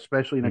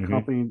 especially in a Hmm.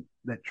 company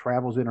that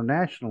travels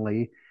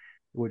internationally,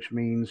 which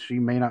means she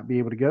may not be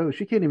able to go.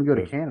 She can't even go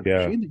to Canada. She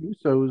Yeah. and the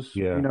Usos,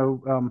 Yeah.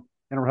 and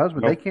her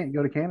husband, they Nope. can't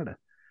go to Canada.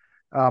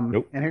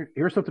 Nope. And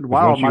here's something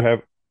Because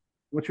wild.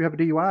 Once you have a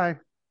DUI,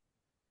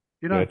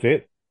 you're done. that's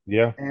it.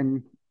 Yeah.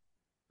 And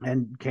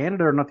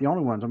Canada are not the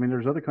only ones. I mean,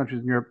 there's other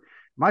countries in Europe.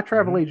 My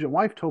travel Hmm. agent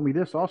wife told me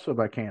this also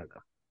about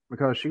Canada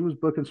because she was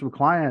booking some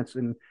clients,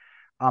 and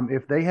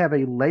if they have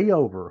a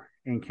layover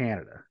in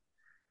Canada,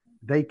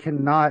 they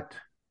cannot,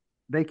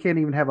 they can't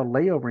even have a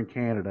layover in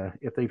Canada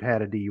if they've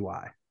had a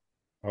DUI.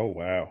 Oh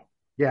wow.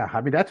 Yeah, I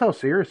mean that's how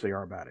serious they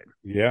are about it.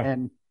 Yeah.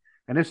 And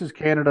this is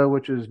Canada,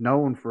 which is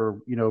known for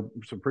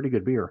some pretty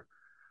good beer.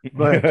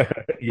 But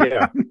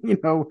Yeah.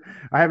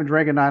 I haven't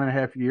drank in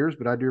 9.5 years,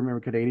 but I do remember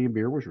Canadian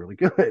beer was really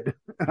good.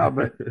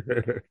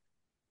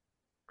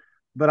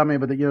 But I mean,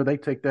 they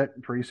take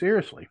that pretty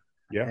seriously.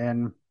 Yeah.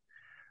 And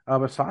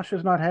but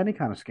Sasha's not had any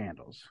kind of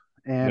scandals.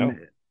 No.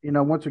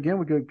 And once again,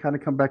 we could kind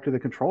of come back to the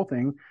control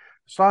thing.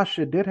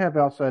 Sasha did have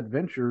outside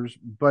ventures,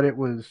 but it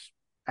was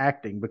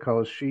acting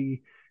because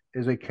she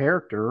is a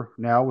character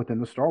now within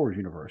the Star Wars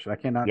universe. Yeah. I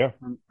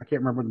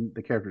can't remember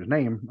the character's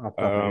name off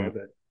the top of my head, Um,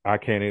 but I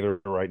can't either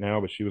right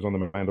now, but she was on the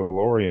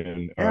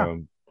Mandalorian,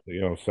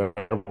 yeah.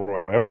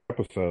 several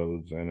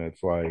episodes, and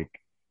it's like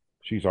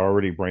she's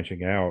already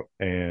branching out,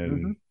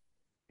 Hmm.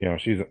 and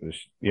she's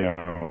you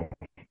know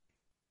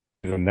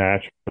she's a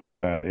natural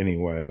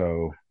anyway.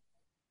 So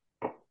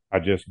I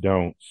just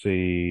don't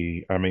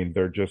see. I mean,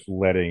 they're just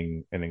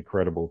letting an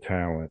incredible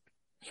talent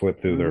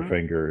slip through their Hmm.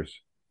 fingers.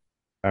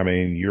 I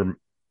mean,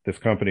 this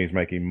company's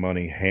making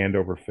money hand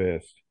over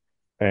fist,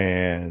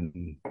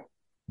 and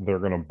they're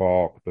going to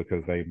balk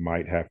because they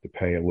might have to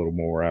pay a little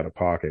more out of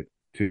pocket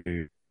to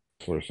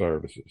wrestler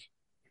services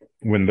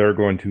when they're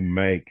going to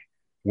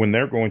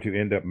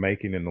end up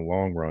making in the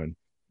long run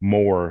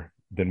more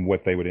than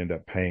what they would end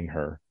up paying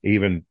her,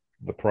 even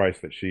the price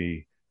that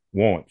she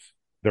wants.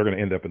 They're going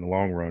to end up in the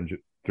long run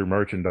through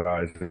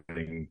merchandising,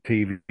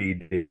 TV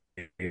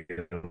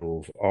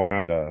deals, all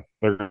that stuff.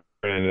 They're going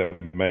to end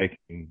up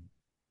making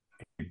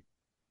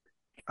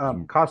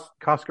some.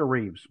 Casca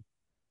Reeves,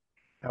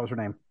 that was her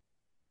name.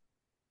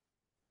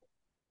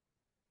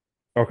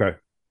 Okay,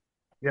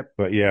 Yep.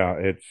 but yeah,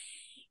 it's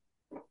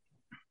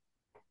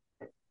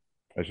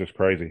just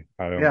crazy.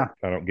 Yeah.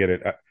 I don't get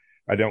it.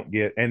 I don't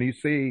get. And you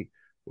see,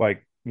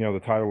 like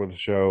the title of the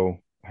show,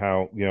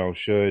 how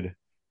should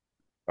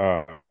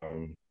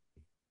um,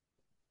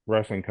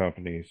 wrestling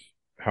companies,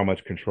 how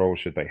much control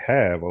should they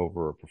have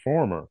over a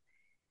performer?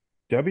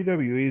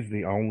 WWE is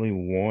the only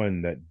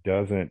one that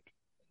doesn't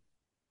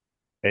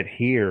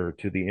adhere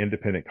to the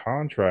independent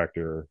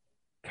contractor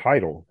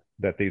title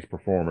that these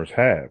performers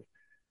have.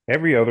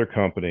 Every other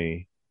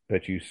company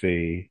that you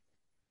see,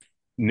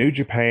 New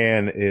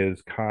Japan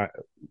is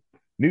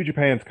New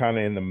Japan's kind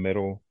of in the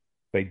middle.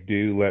 They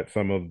do let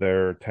some of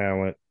their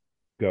talent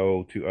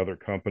go to other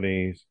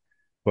companies,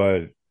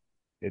 but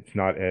it's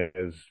not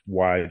as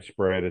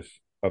widespread as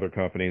other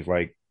companies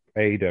like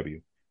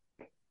AEW.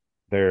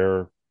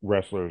 Their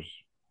wrestlers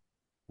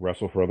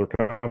wrestle for other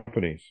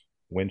companies,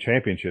 win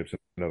championships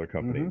in other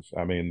Hmm. companies.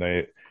 I mean,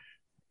 they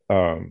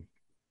um,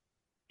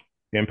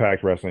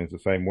 Impact Wrestling is the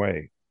same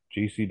way.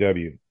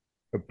 GCW,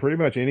 pretty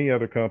much any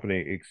other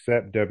company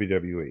except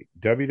WWE.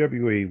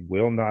 WWE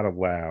will not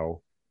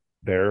allow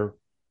their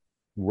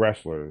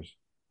wrestlers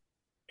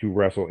to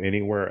wrestle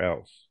anywhere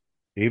else,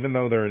 even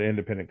though they're an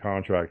independent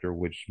contractor,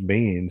 which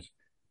means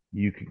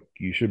you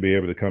should be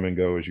able to come and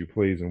go as you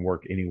please and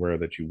work anywhere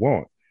that you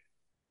want.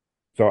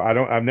 So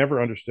I've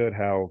never understood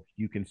how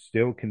you can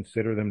still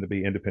consider them to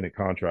be independent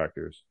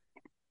contractors,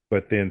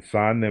 but then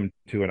sign them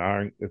to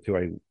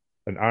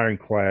an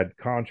ironclad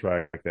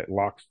contract that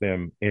locks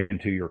them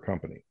into your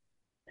company.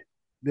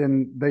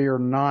 Then they are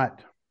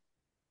not,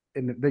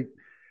 and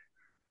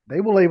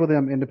they will label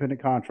them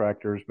independent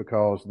contractors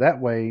because that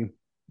way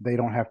they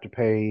don't have to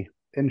pay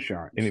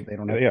insurance. They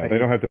don't have to Yeah, pay, they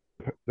don't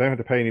have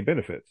to pay any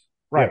benefits.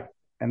 right, Yeah,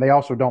 and they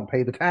also don't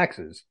pay the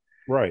taxes.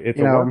 right. It's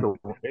You a know, worker.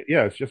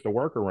 Yeah, it's just a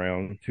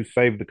workaround to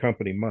save the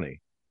company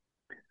money,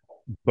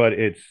 but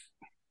it's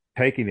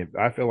taking it.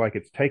 I feel like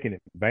it's taking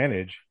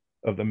advantage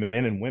of the men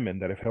and women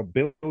that have helped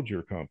build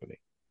your company.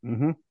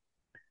 hmm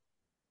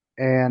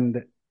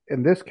and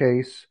in this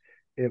case,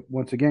 it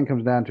once again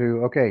comes down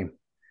to okay,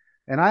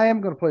 and I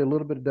am going to play a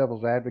little bit of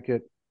devil's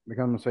advocate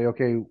because I'm going to say,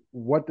 okay,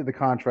 what do the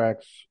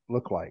contracts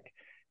look like?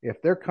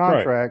 If their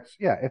Right. contracts,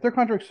 yeah, if their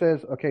contract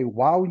says, okay,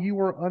 while you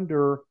are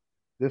under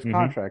this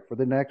Mm-hmm. contract for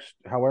the next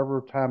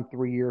however time,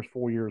 3 years,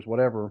 4 years,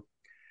 whatever,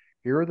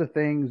 here are the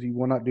things you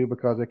will not do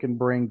because it can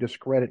bring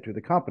discredit to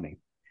the company.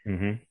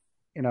 Mm-hmm.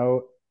 You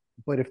know,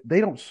 but if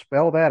they don't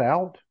spell that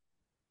out,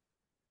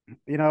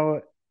 you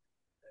know,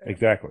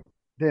 Exactly.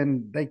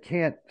 then they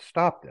can't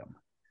stop them.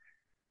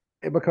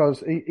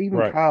 Because even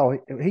Right. Kyle,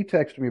 he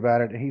texted me about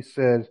it and he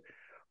says,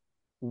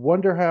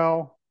 wonder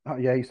how,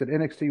 yeah, he said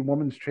NXT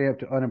Women's Champ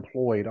to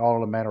unemployed all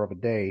in a matter of a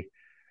day.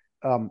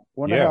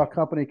 Wonder how Yeah. a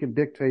company can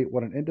dictate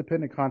what an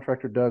independent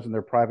contractor does in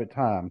their private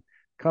time.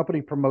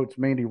 Company promotes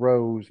Mandy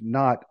Rose,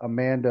 not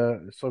Amanda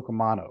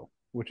Socamano,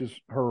 which is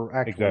her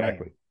actual name.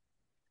 Exactly.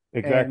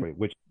 And Exactly.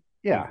 Which is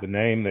yeah, the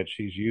name that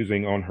she's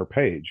using on her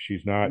page.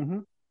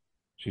 hmm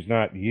She's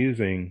not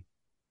using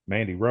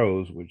Mandy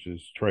Rose, which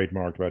is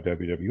trademarked by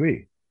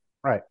WWE.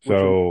 right. Which,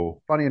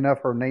 So funny enough,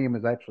 her name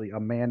is actually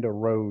Amanda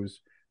Rose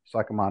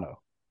Sacamano.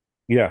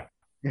 yeah,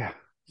 Yeah.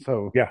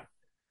 So yeah.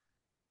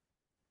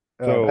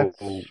 that's,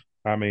 So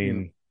I you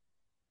know, mean,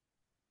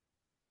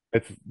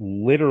 it's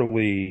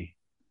literally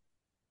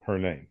her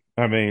name.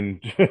 I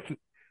mean,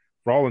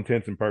 for all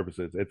intents and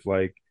purposes, it's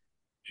like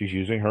she's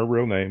using her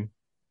real name,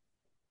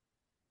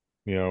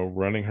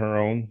 running her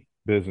own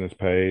business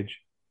page.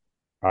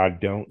 I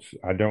don't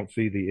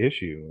see the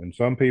issue. And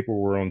some people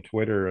were on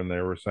Twitter and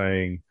they were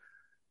saying,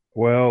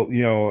 well,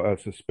 a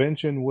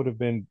suspension would have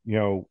been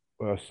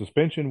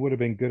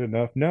good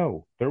enough.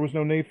 No, there was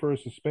no need for a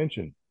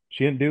suspension.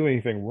 She didn't do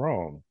anything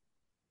wrong.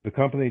 The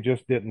company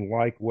just didn't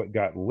like what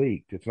got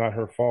leaked. It's not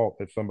her fault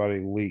that somebody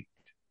leaked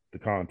the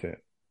content.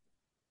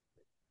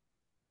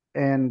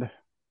 and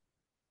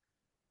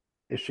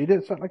if she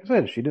did something, like I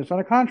said, if she did sign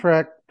a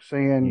contract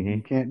saying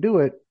you Hmm. can't do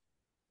it,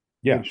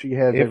 then Yeah. she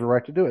has If every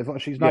right to do it. As long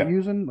as she's not Yeah.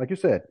 using, like you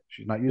said,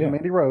 she's not using Yeah.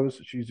 Mandy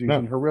Rose. She's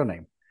using No. her real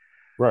name.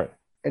 Right.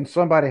 And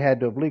somebody had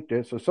to have leaked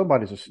it. So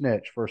somebody's a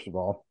snitch, first of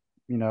all.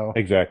 You know,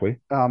 Exactly.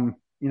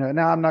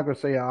 now I'm not going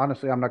to say,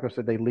 honestly, I'm not going to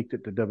say they leaked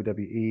it to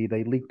WWE.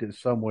 They leaked it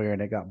somewhere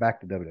and it got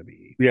back to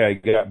WWE. Yeah,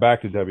 it got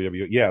back to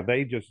WWE. Yeah,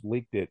 they just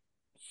leaked it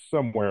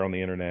somewhere on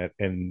the internet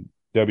and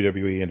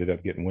WWE ended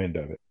up getting wind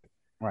of it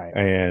Right.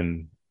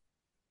 and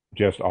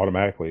just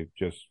automatically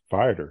just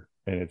fired her.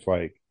 And it's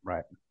like,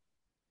 Right.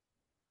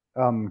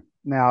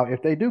 Now,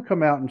 if they do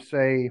come out and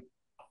say,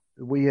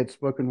 we had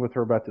spoken with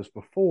her about this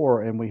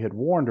before and we had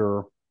warned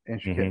her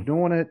and she kept hmm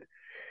doing it,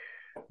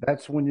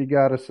 that's when you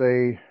got to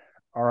say,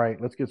 all right,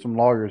 let's get some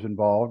lawyers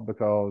involved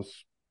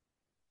because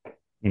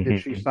did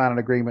she hmm sign an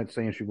agreement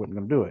saying she wasn't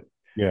going to do it?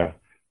 yeah.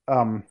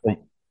 Um, From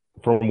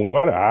from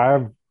what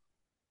I've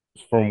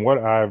from what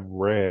I've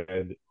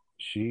read,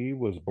 she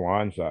was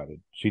blindsided.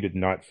 She did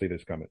not see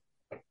this coming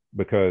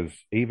because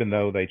even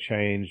though they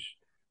changed,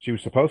 she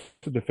was supposed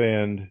to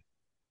defend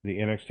the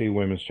NXT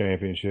Women's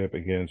Championship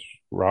against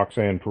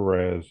Roxanne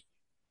Perez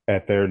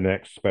at their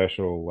next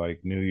special,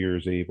 like New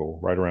Year's Evil,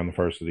 right around the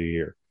first of the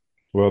year.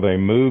 Well, they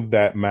moved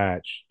that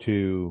match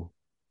to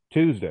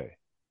Tuesday.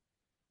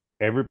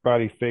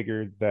 Everybody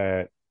figured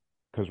that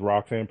because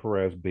Roxanne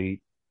Perez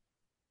beat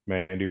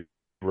Mandy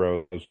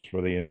Rose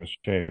for the Indies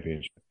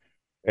championship.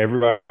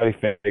 Everybody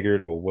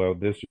figured, well,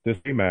 this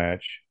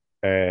rematch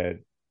at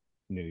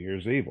New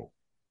Year's Evil,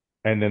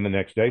 and then the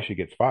next day she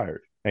gets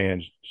fired,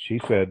 and she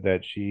said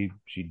that she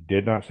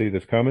did not see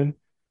this coming,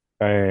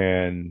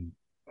 and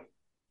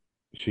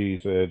she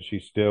said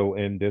she's still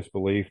in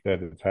disbelief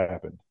that it's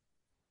happened,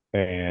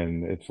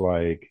 and it's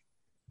like,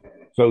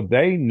 so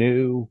they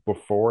knew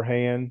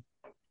beforehand.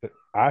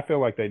 I feel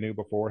like they knew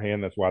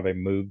beforehand. That's why they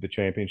moved the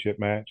championship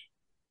match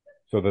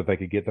so that they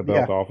could get the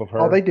belt Yeah. off of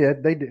Oh, they her.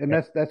 did. They did, and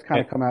that's kind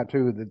And of come out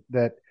too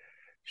that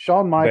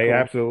Shawn they Michaels,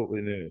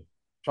 absolutely knew.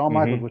 Shawn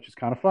Michaels, Hmm. which is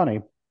kind of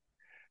funny.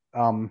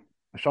 Um,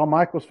 Shawn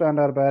Michaels found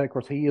out about it. Of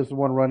course, he is the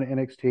one running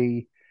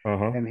NXT,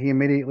 Uh-huh. and he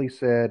immediately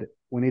said,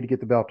 "We need to get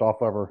the belt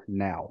off of her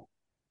now,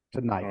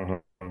 tonight,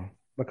 Uh-huh.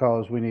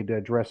 because we need to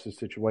address the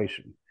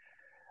situation."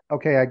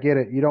 Okay, I get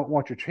it. You don't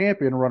want your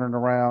champion running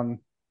around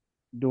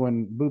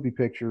doing booby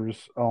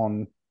pictures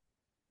on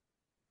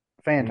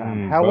fan time.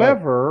 Mm, but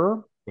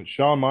However, but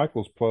Shawn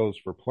Michaels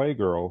posed for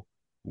Playgirl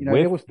it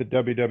with was, the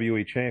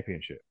WWE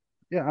Championship.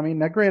 yeah, I mean,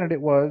 now granted,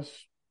 it was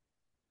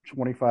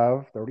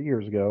 25, 30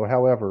 years ago.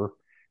 However,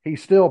 he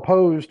still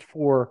posed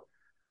for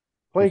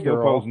He still Playgirl.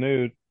 posed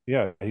nude.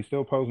 Yeah, he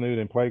still posed nude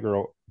in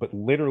Playgirl, but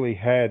literally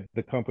had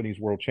the company's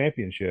world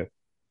championship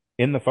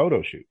in the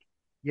photo shoot.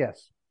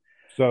 Yes.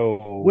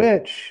 So,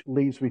 Which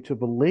leads me to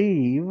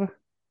believe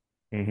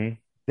hmm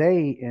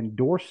they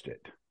endorsed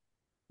it.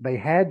 They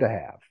had to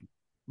have,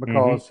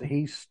 because hmm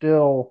he's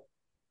still,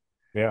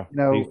 yeah,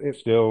 he's it,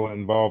 still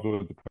involved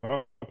with the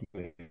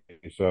company.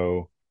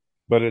 So,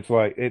 but it's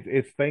like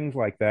it's things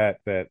like that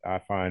that I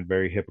find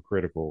very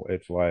hypocritical.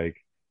 It's like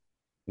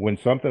when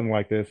something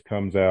like this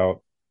comes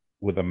out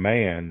with a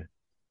man,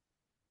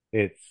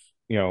 it's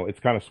it's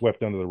kind of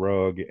swept under the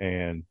rug,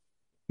 and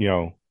you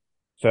know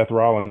Seth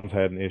Rollins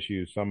had an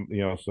issue. Some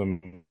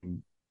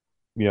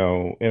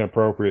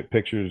inappropriate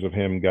pictures of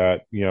him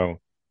got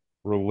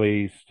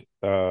released.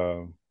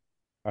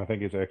 I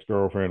think his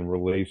ex-girlfriend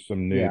released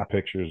some yeah. nude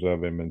pictures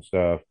of him and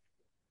stuff.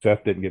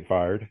 Seth didn't get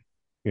fired,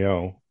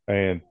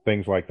 and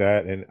things like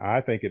that. And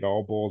I think it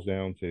all boils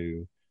down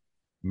to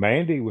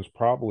Mandy was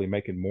probably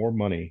making more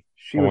money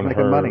She was on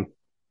making money. her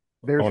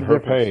There's on the her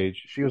difference.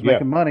 page. She was Yeah,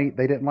 making money.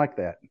 They didn't like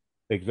that.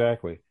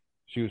 exactly.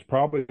 She was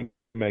probably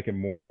making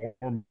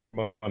more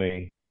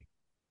money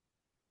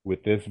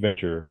with this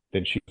venture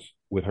than she was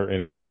with her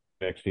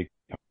NXT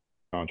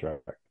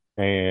contract.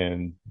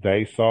 And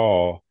they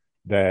saw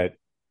that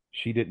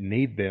she didn't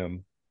need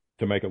them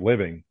to make a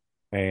living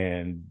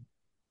and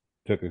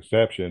took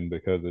exception,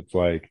 because it's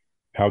like,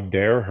 how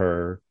dare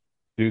her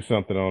do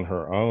something on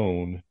her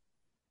own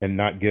and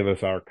not give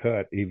us our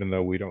cut, even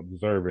though we don't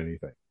deserve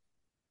anything.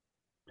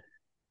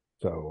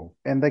 So,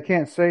 And they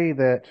can't say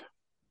that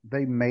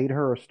they made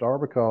her a star,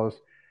 because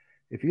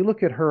if you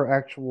look at her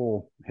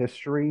actual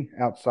history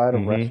outside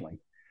of hmm wrestling,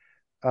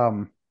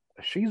 um,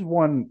 she's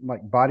won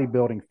like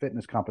bodybuilding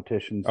fitness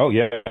competitions oh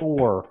yeah,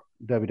 for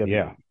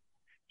yeah, WWE.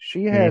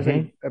 She has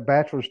hmm a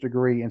bachelor's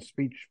degree in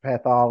speech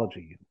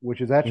pathology,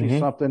 which is actually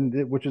hmm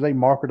which is a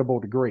marketable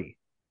degree.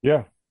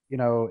 yeah,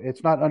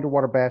 It's not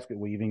underwater basket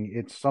weaving.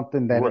 It's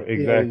something that right, it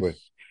exactly.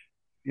 is,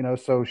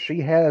 so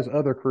she has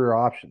other career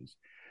options.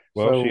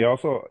 Well, she So,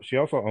 also she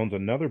also owns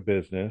another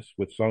business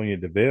with Sonia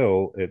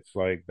Deville. It's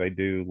like they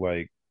do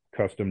like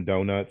custom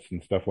donuts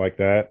and stuff like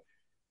that.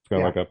 It's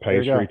kind of yeah, like a there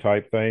you pastry go.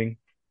 type thing.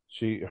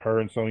 Her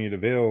and Sonia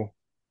Deville,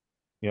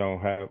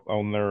 have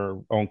own their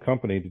own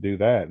company to do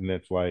that, and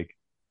it's like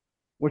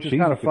Which is she's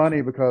kind a of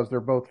funny, success. because they're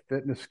both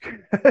fitness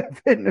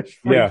fitness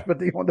freaks, Yeah, but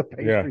they want the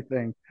yeah, pastry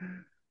thing.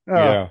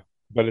 Uh, yeah.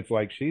 But it's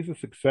like she's a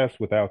success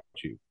without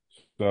you.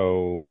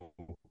 So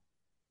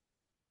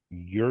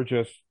you're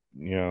just,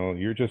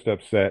 you're just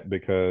upset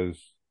because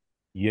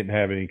you didn't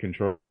have any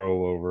control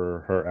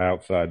over her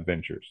outside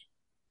ventures.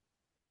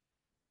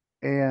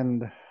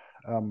 and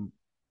um,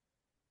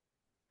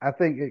 I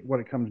think what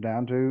it comes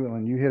down to,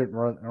 and you hit it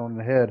right on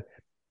the head,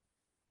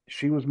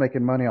 she was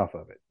making money off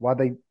of it. Why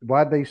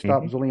they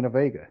stop Hmm Zelina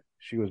Vega?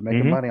 She was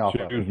making money off She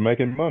of it. was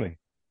making money.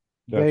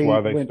 That's They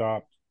why they went,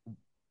 stopped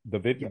the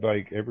yeah, vid.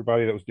 Like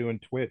everybody that was doing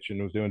Twitch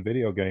and was doing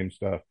video game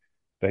stuff,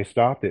 they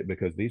stopped it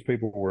because these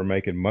people were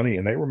making money,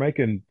 and they were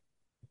making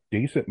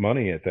decent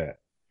money at that.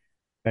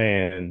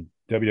 And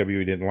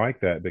WWE didn't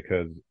like that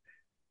because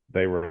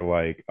they were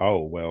like,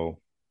 "Oh,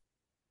 well,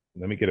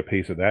 let me get a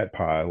piece of that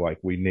pie. Like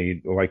we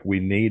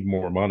need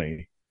more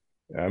money."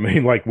 I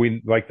mean,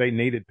 like they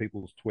needed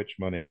people's Twitch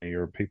money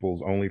or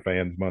people's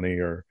OnlyFans money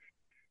or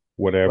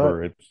but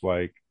whatever. It's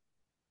like,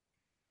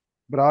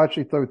 I'll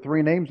actually throw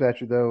three names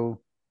at you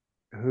though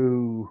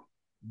who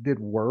did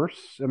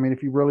worse. I mean,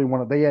 if you really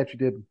want to, they actually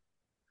did.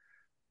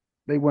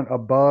 They went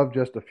above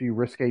just a few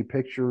risque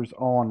pictures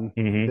on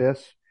hmm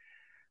this,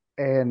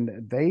 and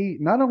they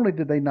not only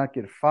did they not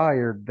get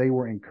fired, they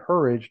were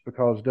encouraged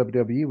because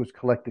WWE was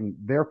collecting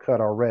their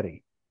cut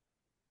already.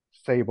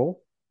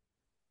 Sable,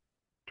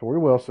 Tori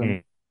Wilson,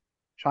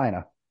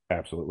 China.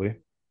 absolutely.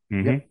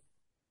 hmm Yep,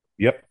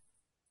 Yep.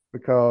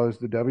 because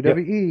the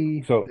Yep.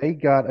 WWE So they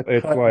got a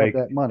it's cut of like,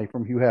 that money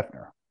from Hugh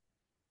Hefner.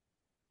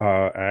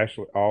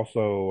 Ashley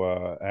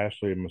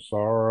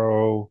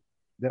Massaro,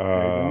 Yep,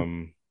 there you go.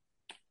 um,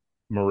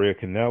 Maria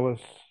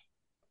Kanellis,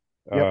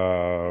 Yep.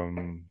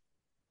 um,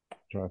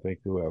 trying to think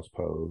who else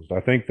posed.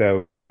 I think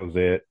that was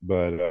it.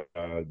 But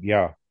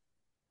yeah,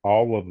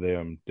 all of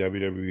them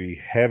WWE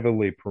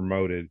heavily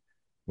promoted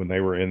when they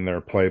were in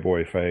their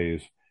Playboy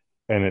phase,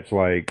 and it's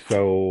like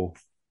so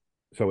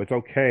it's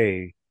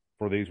okay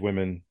for these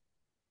women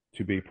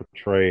to be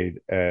portrayed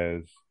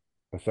as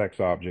a sex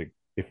object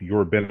if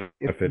you're If you're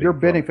benefiting from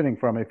it. benefiting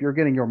from it, if you're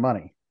getting your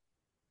money.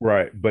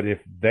 Right. But if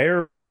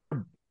they're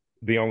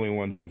the only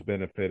ones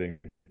benefiting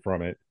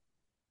from it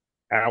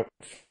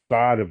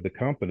outside of the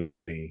company,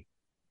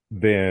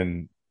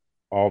 then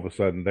all of a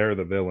sudden they're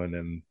the villain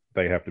and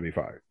they have to be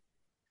fired.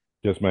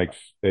 Just makes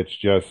it's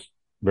just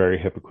very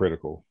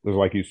hypocritical. Because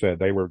like you said,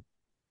 they were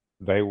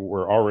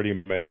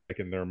already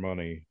making their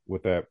money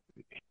with that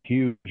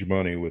huge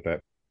money with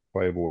that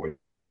Playboy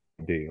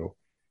deal,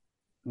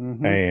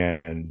 Hmm.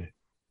 and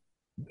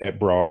it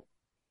brought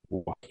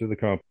loss to the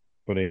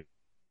company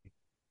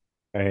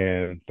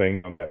and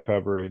things on that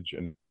coverage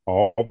and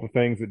all the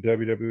things that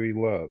WWE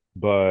loves.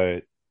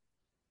 But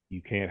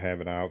you can't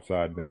have an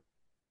outside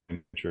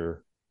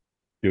venture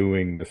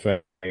doing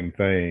the same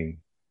thing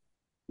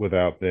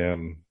without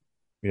them,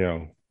 you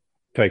know,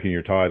 taking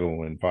your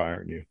title and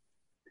firing you.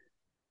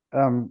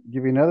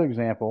 Give you another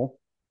example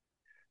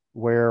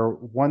where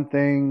one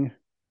thing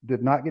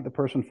did not get the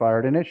person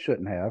fired, and it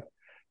shouldn't have.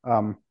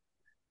 Um,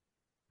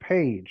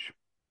 Paige,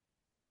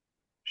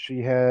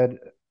 she had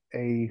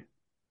a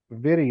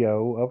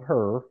video of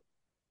her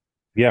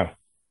Yeah.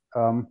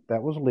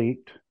 that was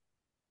leaked.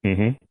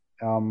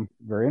 Hmm.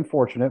 Very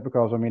unfortunate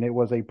because I mean it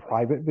was a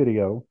private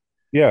video,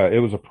 Yeah. It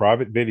was a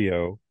private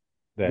video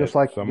that just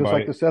like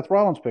somebody, the Seth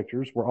Rollins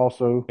pictures were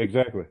also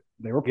exactly.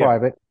 they were Yeah.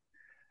 private.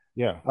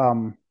 Yeah.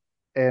 Um,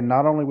 and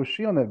not only was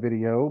she on that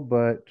video,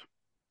 but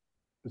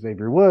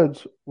Xavier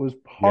Woods was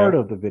part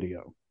Yep. of the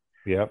video.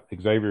 Yep.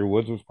 Xavier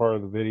Woods was part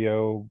of the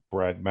video.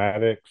 Brad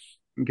Maddox.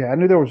 Okay, I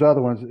knew there was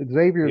other ones.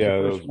 Xavier is the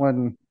Yeah. first Those.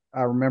 one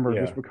I remember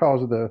just Yeah.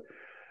 because of the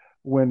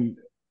when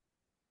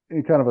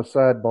in kind of a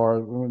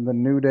sidebar when the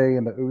New Day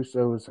and the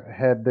Usos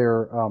had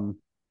their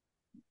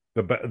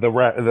The the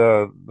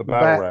battle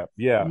bat, rap.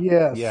 Yeah.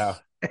 Yeah.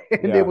 yes,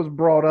 and it Yeah. was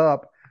brought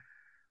up,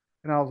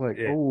 and I was like,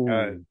 Yeah.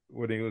 oh,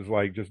 When he was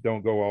like, just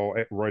don't go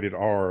all rated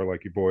R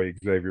like your boy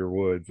Xavier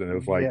Woods, and it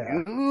was like,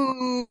 yeah,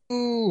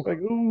 ooh. like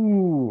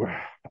ooh.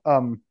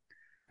 Um,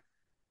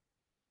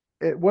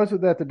 it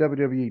wasn't that the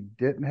WWE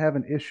didn't have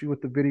an issue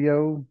with the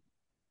video.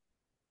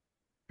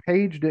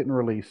 Page didn't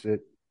release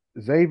it.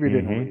 Xavier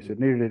didn't release Hmm. it.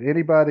 Neither did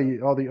anybody,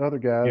 all the other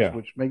guys, Yeah.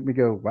 which make me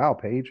go, wow,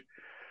 Page.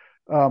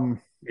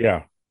 Um,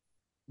 Yeah.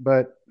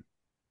 but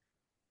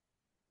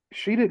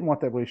she didn't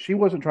want that release. She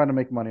wasn't trying to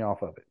make money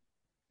off of it.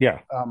 Yeah.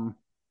 Um,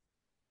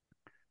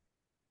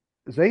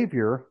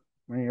 Xavier,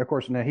 I mean, of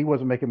course, now he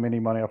wasn't making any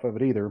money off of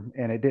it either,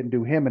 and it didn't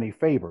do him any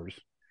favors.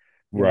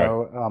 You Right.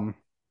 know,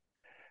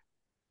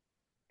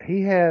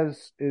 he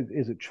has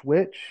is it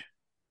Twitch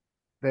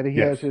that he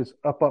Yes. has his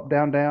up,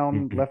 down,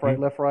 down, Hmm. left,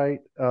 right.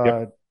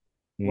 Yep.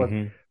 Was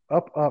Hmm.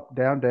 up,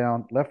 down,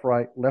 down, left,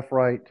 right,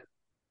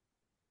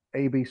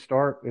 A B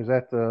start. Is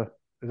that the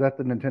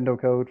Nintendo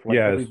code for like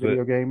every Yes.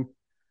 video game?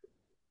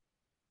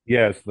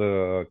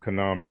 The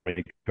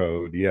Konami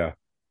code. Yeah.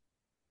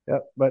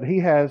 Yep. But he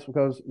has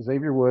because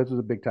Xavier Woods is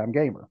a big time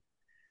gamer,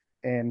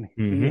 and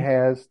he Hmm.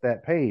 has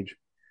that page.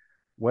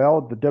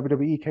 Well, the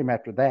WWE came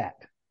after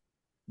that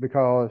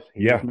because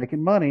he was Yeah.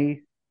 making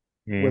money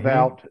Hmm.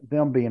 without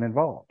them being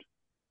involved.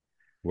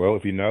 Well,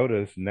 if you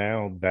notice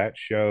now that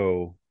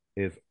show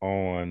is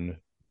on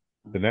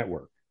the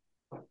network,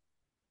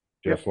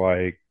 just Yep.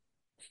 like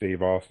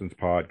Steve Austin's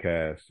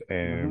podcast Hmm.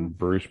 and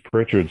Bruce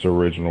Pritchard's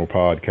original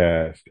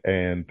podcast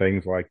and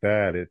things like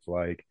that. It's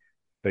like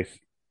they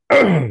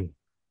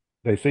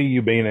they see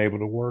you being able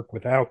to work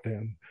without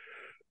them.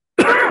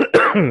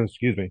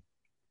 Excuse me.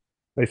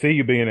 They see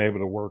you being able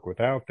to work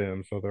without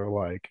them, so they're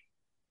like,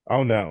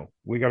 "Oh no,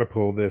 we got to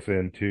pull this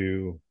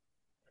into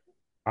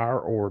our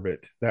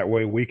orbit. That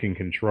way we can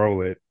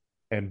control it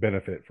and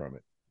benefit from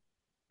it."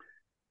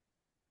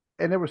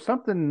 And there was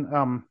something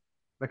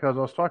because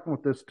I was talking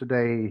with this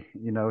today,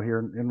 here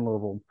in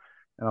Louisville,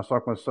 and I was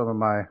talking with some of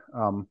my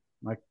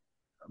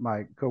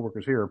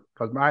coworkers here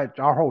because my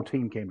our whole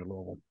team came to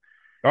Louisville.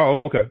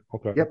 Oh, okay,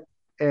 okay. Yep.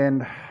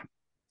 And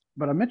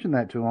but I mentioned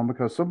that to him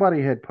because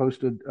somebody had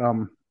posted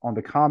on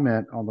the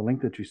comment on the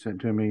link that you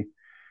sent to me,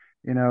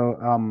 you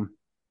know,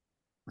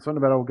 something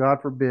about, oh,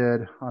 God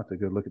forbid. I'll have to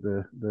go look at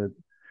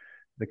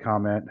the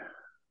comment.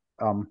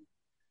 Um,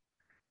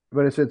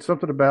 but it said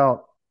something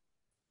about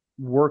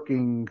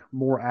working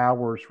more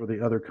hours for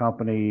the other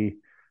company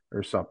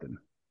or something.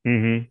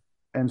 Hmm.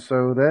 And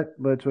so that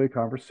led to a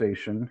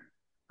conversation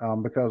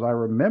because I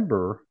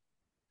remember,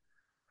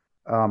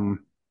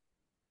 um,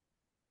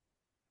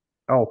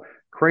 oh,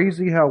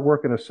 crazy how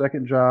working a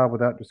second job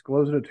without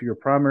disclosing it to your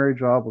primary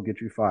job will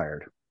get you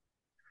fired.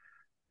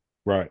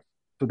 Right.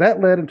 So that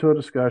led into a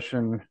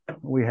discussion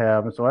we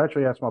have. And so I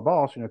actually asked my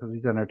boss, because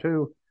he's in there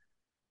too.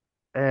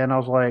 And I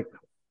was like,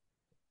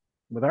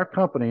 with our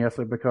company, I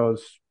said,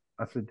 because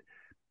I said,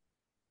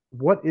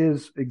 what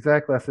is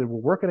exactly? I said,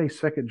 will working a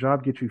second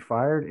job get you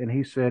fired? And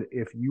he said,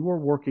 if you are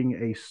working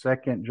a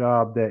second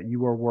job that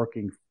you are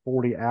working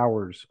 40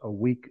 hours a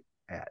week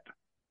at,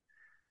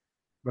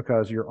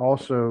 because you're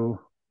also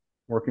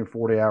working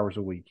 40 hours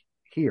a week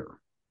here.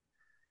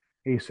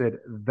 He said,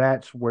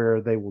 that's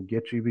where they will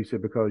get you. He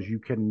said, because you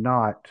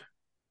cannot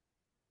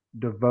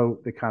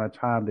devote the kind of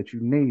time that you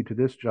need to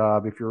this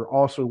job if you're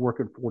also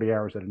working 40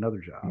 hours at another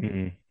job.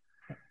 Mhm.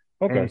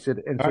 And he Okay.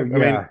 said, and so, I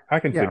mean, yeah, I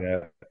can see yeah.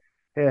 that.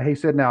 Yeah, he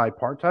said, now a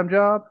part-time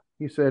job,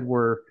 he said,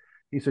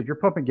 he said, you're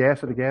pumping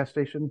gas at a gas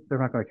station, they're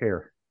not going to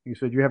care. He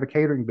said, you have a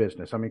catering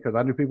business. I mean, because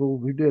I knew people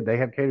who did, they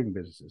have catering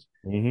businesses.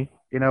 Hmm.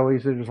 He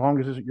said, as long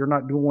as you're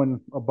not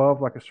doing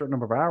above like a certain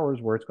number of hours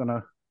where it's going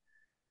to,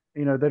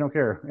 they don't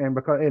care. And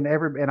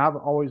and I've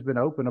always been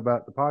open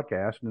about the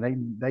podcast, and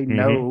they Hmm.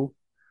 know.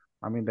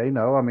 I mean, they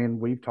know. I mean,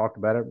 we've talked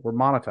about it. We're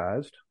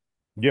monetized,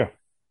 Yeah.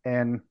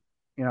 and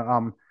you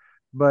know,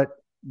 but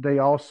they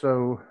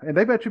also, and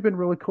they've actually been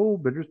really cool.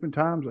 But there's been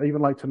times,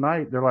 even like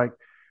tonight, they're like,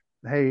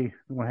 "Hey, you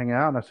want to hang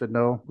out?" And I said,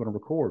 "No, I'm going to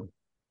record."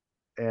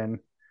 And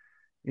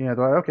they're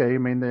like, "Okay." I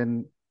mean,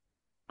 then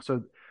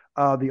so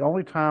the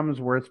only times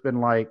where it's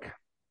been like,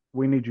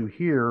 "We need you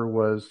here,"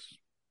 was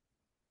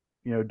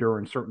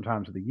during certain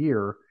times of the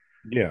year.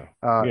 Yeah.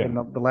 And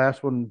Yeah. the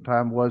last one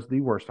time was the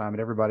worst time, and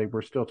everybody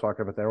we're still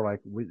talking about that. We're like,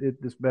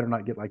 this better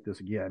not get like this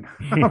again,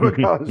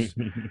 because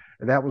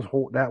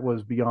that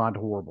was beyond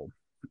horrible.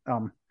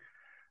 Um,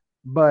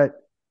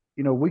 but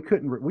we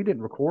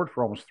didn't record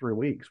for almost 3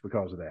 weeks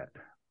because of that.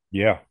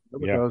 Yeah. Yeah.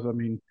 Because I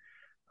mean,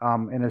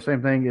 and the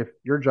same thing if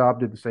your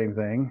job did the same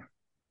thing,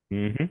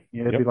 Hmm.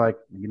 it'd be Yep. like,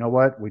 you know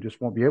what, we just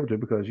won't be able to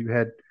because you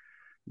had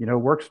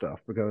work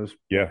stuff because that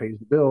Yeah. pays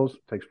the bills,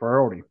 takes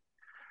priority.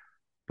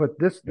 But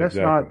that's not,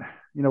 Exactly.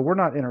 we're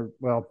not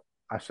well,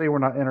 I say we're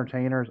not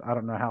entertainers. I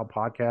don't know how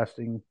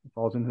podcasting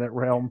falls into that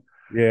realm.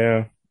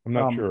 Yeah. I'm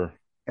not Um, sure.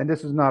 and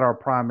this is not our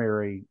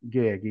primary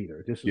gig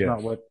either. This is not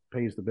Yes. what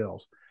pays the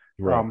bills.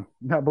 Right.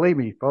 Now, believe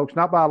me, folks,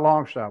 not by a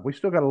long shot. We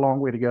still got a long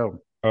way to go.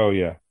 Oh,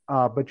 yeah.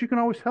 But you can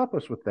always help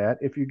us with that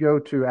if you go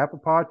to Apple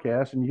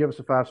Podcasts and you give us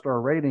a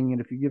 5-star rating. And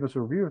if you give us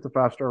a review with a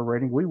 5-star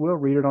rating, we will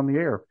read it on the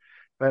air.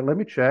 But let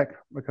me check,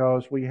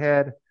 because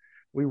yes,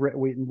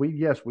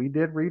 we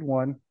did read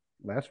one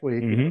last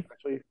week. It Hmm. was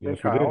actually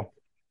Yes, we did. Kyle,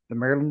 the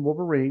Maryland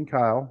Wolverine,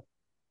 Kyle.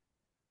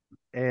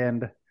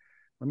 And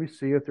let me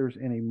see if there's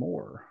any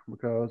more,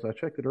 because I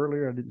checked it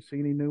earlier. I didn't see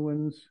any new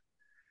ones.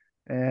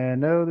 And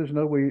no, there's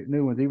no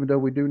new ones, even though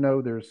we do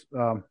know there's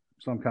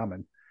some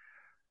coming.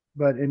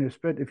 But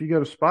if you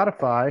go to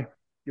Spotify,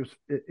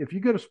 if you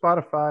go to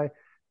Spotify,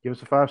 give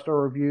us a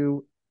 5-star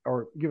review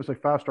or give us a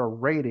 5-star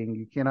rating.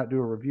 You cannot do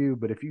a review,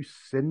 but if you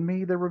send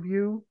me the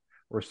review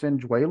or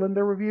send Dwaylen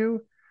the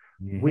review,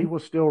 we Hmm. will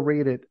still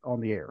read it on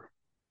the air.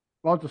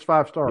 As long as it's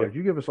 5 stars. Yep.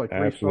 You give us like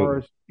 3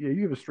 stars. Absolutely. Yeah,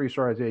 you give us 3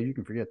 stars. Yeah, you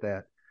can forget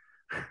that.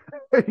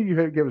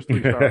 You give us 3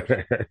 stars.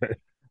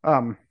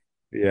 Um,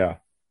 Yeah.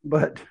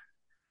 but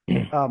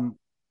um,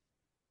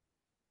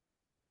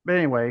 but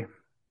anyway,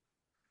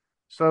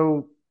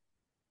 so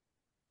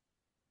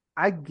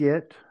I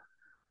get,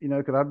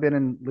 because I've been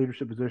in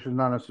leadership positions,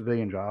 not in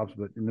civilian jobs,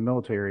 but in the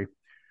military,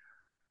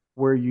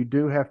 where you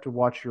do have to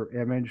watch your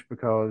image,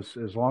 because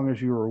as long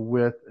as you are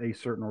with a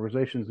certain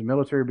organizations, the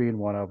military being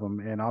one of them,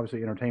 and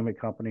obviously entertainment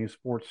companies,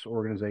 sports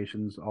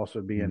organizations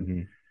also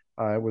being,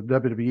 Hmm. with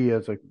WWE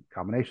as a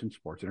combination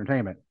sports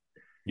entertainment.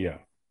 Yeah.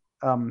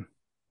 Um,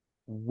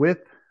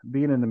 with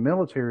being in the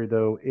military,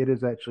 though, it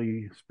is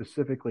actually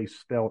specifically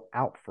spelled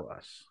out for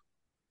us.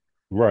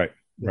 Right.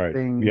 The Right.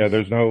 Yeah.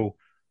 things,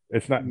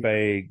 It's not yeah,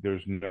 vague.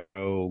 There's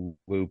no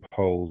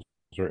loopholes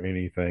or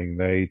anything.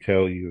 They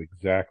tell you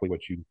exactly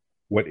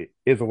what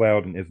is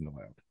allowed and isn't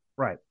allowed.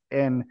 right.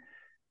 And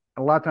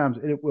a lot of times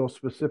it will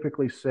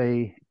specifically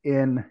say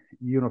in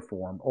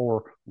uniform,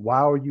 or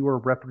while you are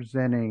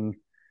representing,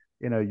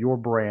 your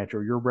branch,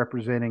 or you're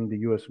representing the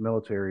U.S.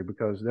 military,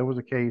 because there was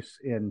a case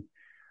in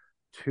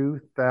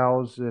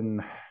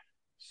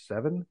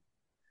 2007.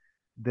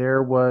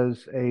 There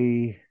was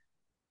a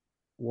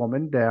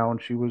woman down.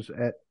 She was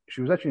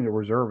actually a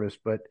reservist,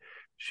 but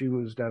she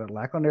was down at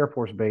Lackland Air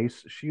Force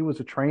Base. She was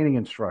a training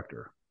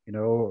instructor, as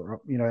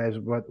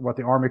what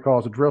the Army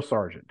calls a drill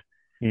sergeant.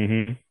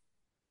 Hmm.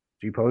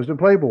 She posed in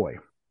Playboy,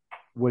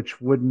 which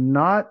would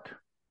not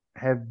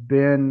have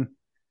been,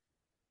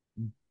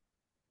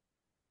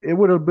 it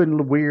would have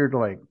been weird.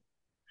 Like,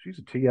 she's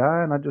a TI,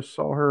 and I just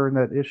saw her in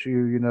that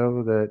issue,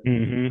 that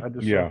Hmm. I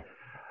just saw.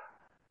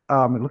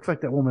 Yeah. It looks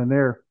like that woman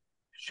there.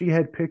 She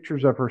had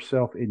pictures of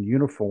herself in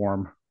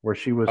uniform where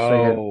she was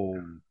saying,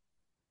 Oh.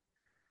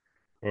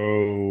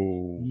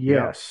 Oh.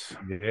 Yep. yes.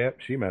 Yep.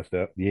 She messed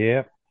up.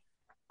 Yep.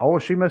 Oh,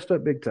 she messed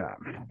up big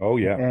time. Oh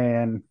yeah.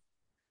 And,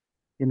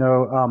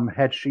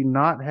 had she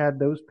not had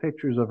those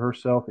pictures of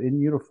herself in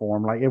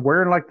uniform, like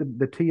wearing like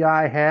the TI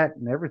hat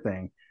and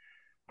everything,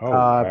 Oh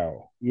uh,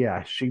 wow.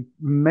 yeah, she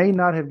may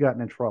not have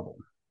gotten in trouble.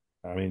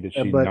 I mean, did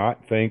she But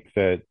not think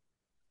that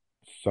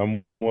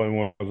someone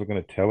wasn't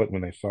going to tell it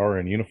when they saw her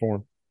in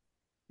uniform?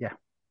 yeah,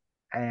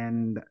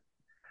 and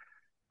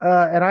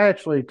And I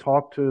actually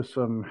talked to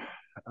some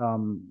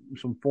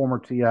former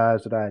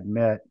TIs that I had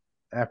met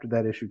after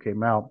that issue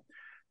came out.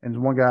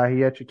 And one guy,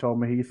 he actually told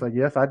me, he said,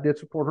 yes, I did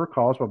support her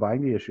cause by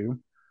buying the issue,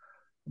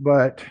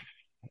 but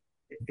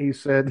he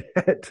said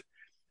that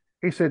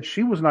he said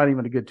she was not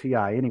even a good TI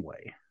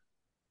anyway.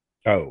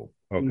 Oh,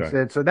 He okay.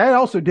 said so that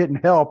also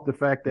didn't help the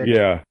fact that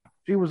Yeah.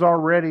 she was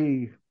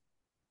already,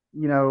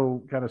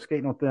 kind of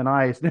skating on thin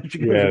ice. Then she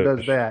goes and Yeah.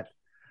 does that,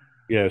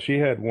 Yeah. She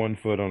had one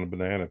foot on a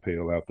banana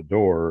peel out the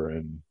door,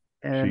 and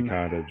she and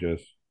kind of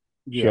just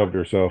yeah, shoved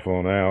herself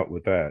on out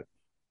with that.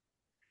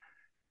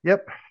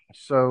 yep.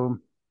 So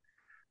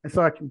and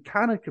so I can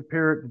kind of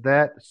compare it to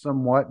that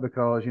somewhat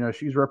because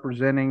she's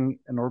representing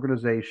an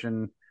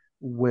organization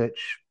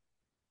which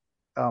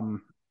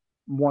um,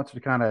 wants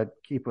to kind of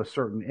keep a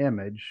certain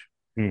image,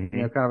 Hmm.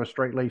 kind of a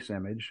straight lace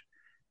image.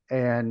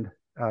 And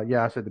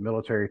yeah, I said the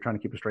military trying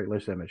to keep a straight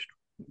lace image.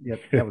 Yep,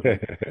 that was me.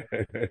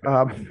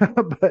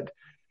 But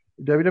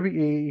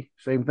WWE,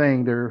 same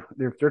thing. They're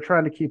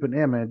trying to keep an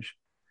image.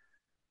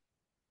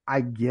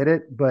 I get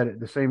it, but at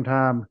the same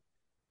time,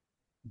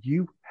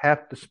 you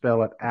have to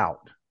spell it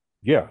out.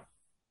 Yeah.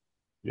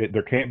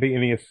 There can't be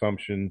any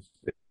assumptions.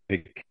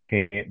 It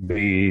can't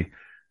be,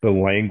 the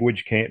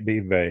language can't be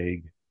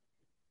vague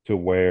to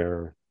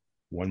where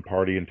one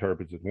party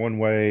interprets it one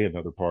way,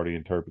 another party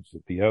interprets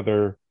it the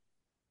other.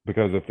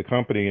 Because if the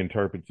company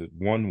interprets it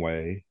one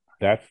way,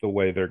 that's the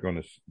way they're Yep.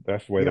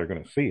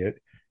 going to see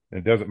it. And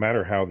it doesn't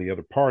matter how the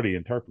other party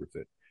interprets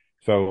it.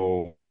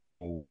 So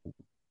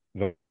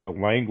the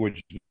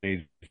language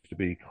needs to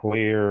be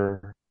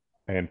clear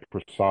and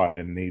precise,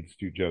 and needs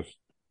to just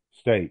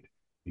state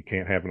you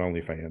can't have an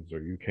OnlyFans, or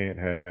you can't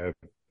have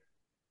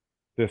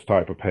this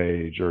type of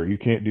page, or you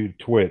can't do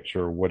Twitch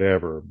or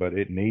whatever, but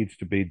it needs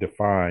to be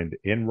defined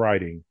in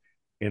writing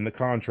in the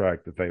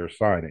contract that they are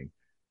signing.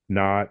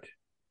 Not,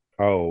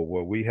 oh,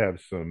 well, we have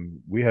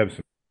some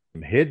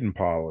hidden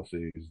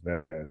policies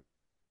that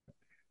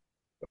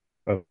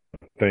of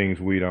things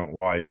we don't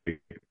like.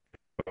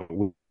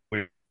 We,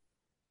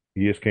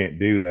 you just can't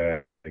do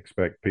that.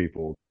 Expect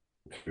people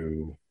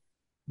to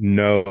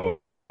know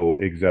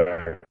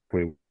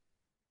exactly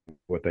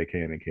what they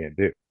can and can't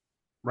do.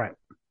 Right.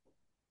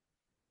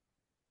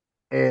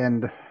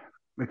 And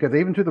because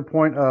even to the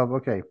point of,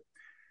 okay,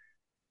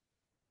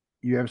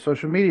 you have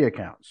social media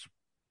accounts,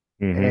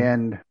 Hmm.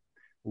 and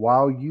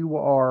while you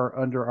are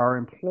under our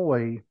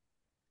employ,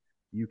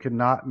 you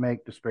cannot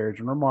make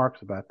disparaging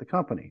remarks about the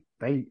company.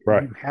 Right.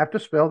 You have to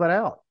spell that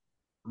out.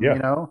 You Yeah.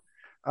 know,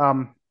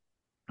 um,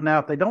 now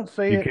if they don't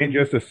say You it, can't and you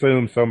just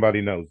assume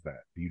somebody knows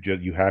that.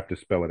 You have to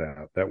spell it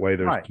out. That way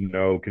there's right,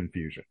 no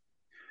confusion.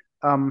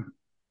 um,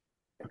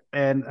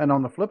 and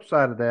on the flip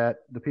side of that,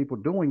 the people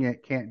doing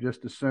it can't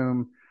just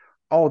assume,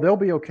 oh, they'll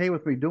be okay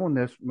with me doing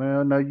this.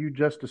 Well, no, you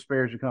just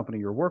disparage the company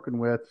you're working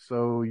with,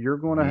 so you're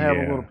going to have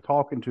a little Yeah.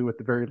 talking to at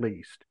the very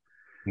least.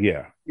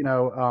 Yeah.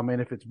 And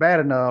if it's bad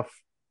enough,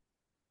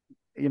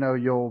 you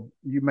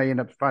may end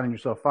up finding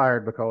yourself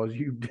fired because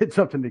you did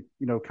something that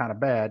kind of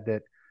bad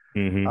that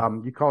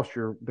Hmm. you cost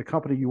the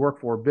company you work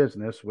for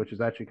business, which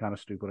is actually kind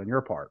of stupid on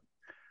your part.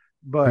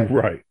 But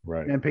Right.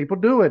 Right. and people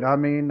do it. I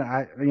mean,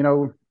 not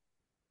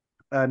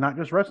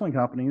just wrestling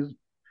companies.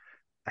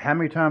 How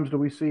many times do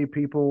we see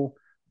people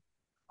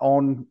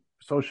on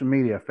social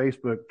media,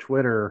 Facebook,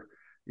 Twitter,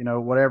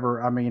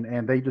 whatever? I mean,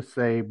 and they just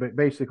say, but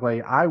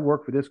basically, I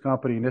work for this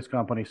company and this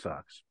company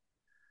sucks,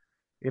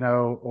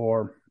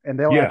 or and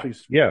they'll Yeah. actually.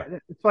 Yeah.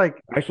 It's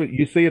like, Actually,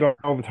 you see it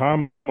all the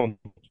time on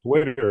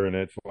Twitter, and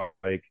it's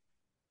like,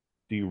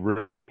 do you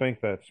really think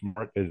that's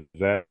smart? Is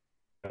that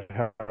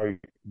how do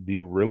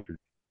you really?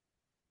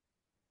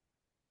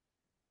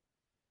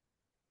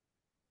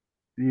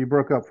 you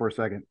broke up for a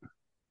second.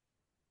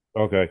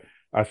 Okay.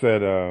 I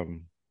said,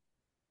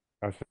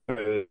 I said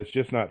it's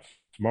just not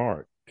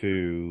smart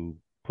to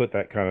put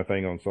that kind of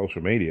thing on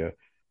social media.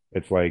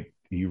 It's like,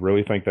 you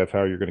really think that's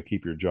how you're going to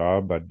keep your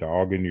job, by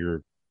dogging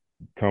your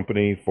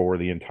company for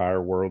the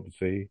entire world to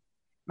see?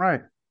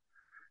 Right.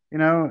 You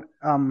know,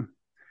 um,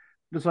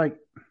 just like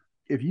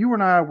if you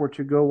and I were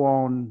to go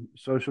on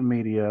social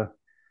media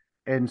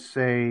and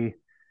say,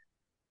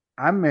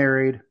 I'm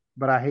married,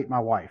 but I hate my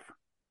wife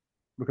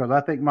because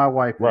I think my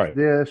wife is Right.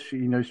 this,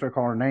 you start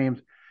calling her names,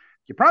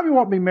 you probably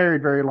won't be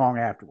married very long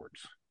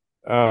afterwards.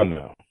 Oh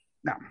no.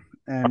 No.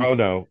 And Oh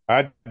no.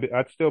 I'd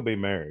still be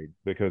married,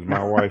 because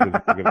my wife is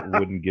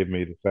wouldn't give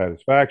me the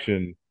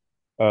satisfaction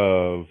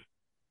of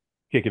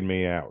kicking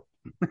me out.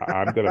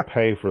 I'm going to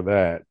pay for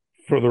that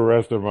for the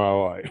rest of my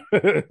life.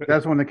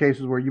 that's one of the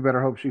cases where you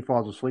better hope she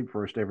falls asleep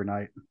first every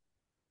night.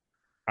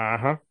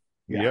 Uh-huh.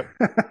 Yeah.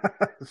 Yep.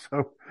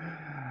 So,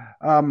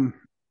 um,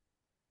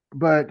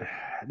 but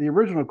the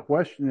original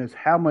question is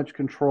how much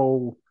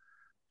control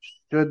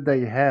should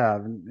they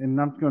have? And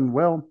I'm going,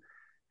 well,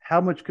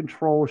 how much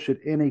control should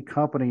any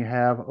company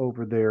have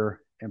over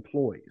their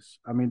employees?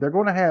 I mean, they're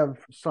going to have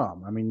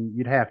some. I mean,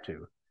 you'd have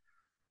to,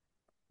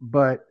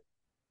 but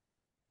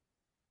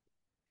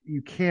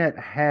you can't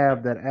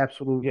have that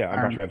absolute Yeah, I'm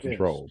not iron sure I have fist.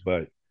 control,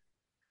 but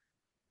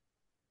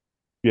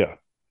yeah.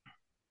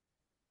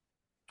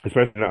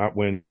 especially not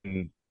when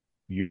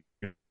you're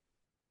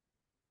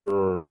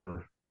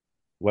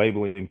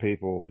labeling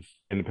people as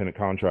independent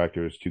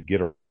contractors to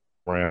get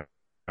around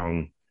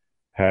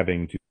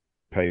having to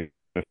pay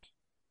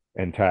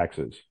and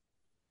taxes.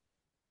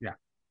 Yeah.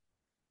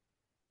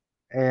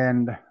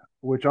 And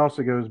which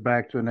also goes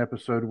back to an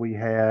episode we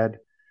had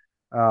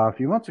a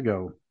few months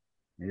ago.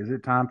 Is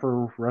it time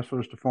for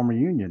wrestlers to form a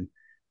union?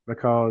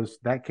 Because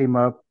that came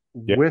up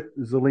Yeah. with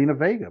Zelina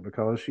Vega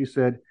because she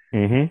said,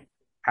 Hmm.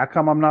 how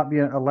come I'm not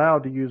being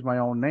allowed to use my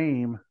own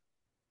name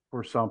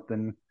for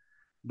something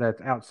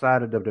that's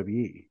outside of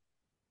WWE?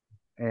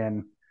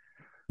 And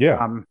Yeah.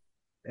 um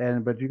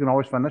but you can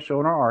always find the show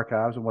in our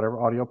archives and whatever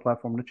audio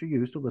platform that you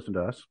use to listen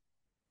to us.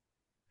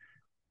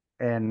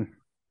 And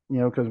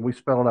because we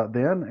spelled it out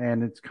then,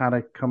 and it's kind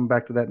of come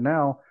back to that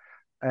now.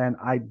 And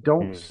I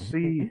don't Hmm.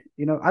 see,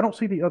 I don't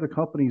see the other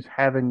companies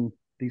having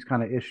these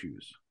kind of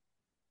issues,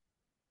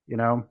 you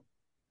know.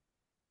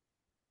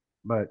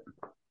 But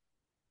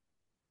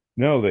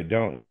No, they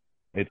don't.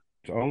 It's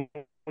only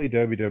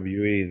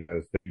WWE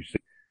that you see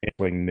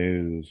handling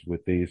news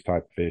with these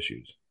type of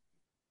issues.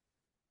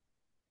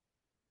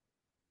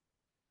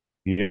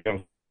 You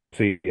don't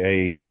see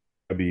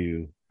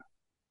AEW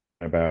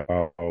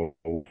about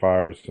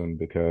Firestone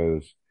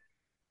because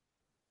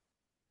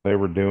they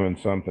were doing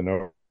something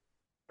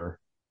over,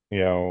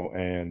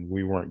 and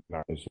we weren't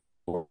as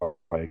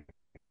like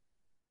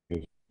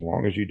as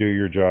long as you do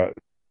your job,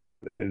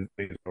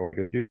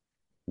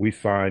 we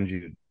signed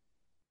you.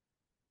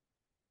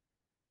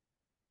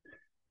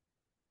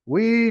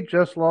 we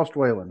just lost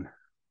Waylon.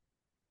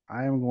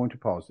 I am going to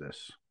pause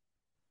this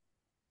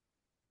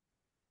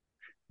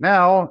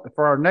now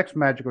for our next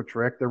magical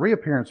trick: the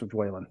reappearance of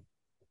Waylon.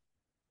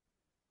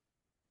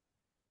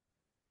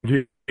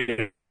 Yeah,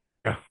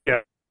 yeah.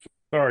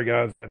 Sorry,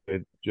 guys.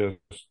 It just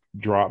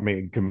dropped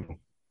me. I'm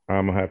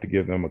gonna have to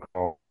give them a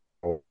call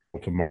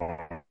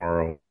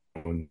tomorrow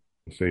and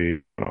see.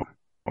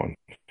 On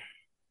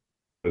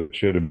it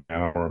should have been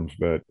arms,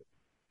 but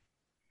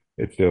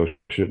it still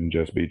shouldn't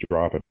just be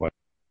dropping. Like,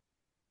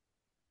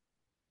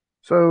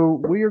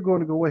 So we are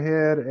going to go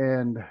ahead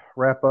and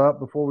wrap up.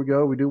 Before we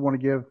go, we do want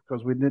to give,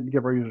 because we didn't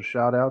give our users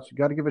shout outs. You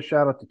got to give a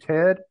shout out to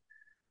Ted.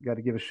 You got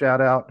to give a shout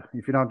out,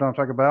 if you don't know what I'm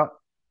talking about,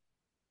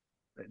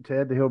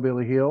 Ted the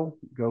Hillbilly Hill.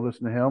 Go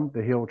listen to him,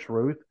 the Hill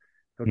Truth.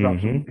 He'll drop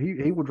some.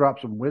 mm-hmm. He will drop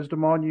some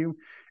wisdom on you.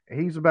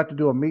 He's about to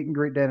do a meet and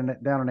greet down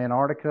in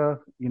Antarctica.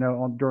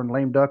 On during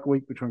Lame Duck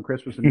Week between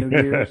Christmas and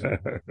New Year's.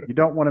 You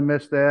don't want to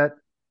miss that.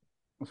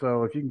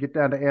 So if you can get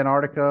down to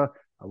Antarctica,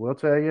 I will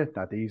tell you,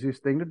 not the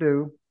easiest thing to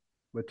do.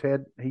 But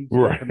Ted, he's got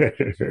Right.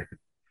 connections.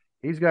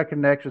 He's got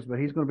connections, but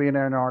he's going to be in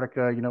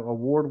Antarctica.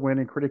 Award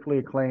winning, critically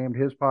acclaimed.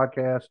 His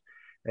podcast,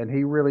 and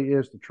he really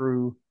is the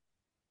true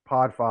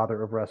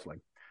podfather of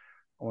wrestling.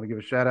 I want to give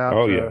a shout out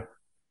Oh to yeah.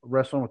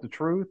 Wrestling with the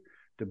Truth,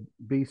 to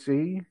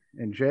BC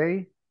and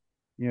Jay.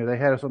 They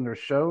had us on their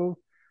show.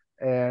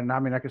 And I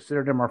mean, I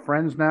consider them our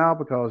friends now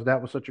because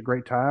that was such a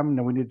great time.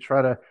 And we need to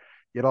try to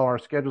get all our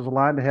schedules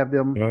aligned to have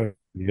them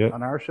Yep.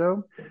 on our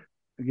show.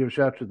 I give a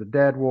shout out to the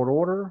Dad World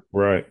Order.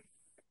 Right.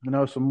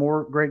 Some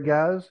more great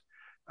guys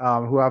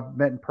who I've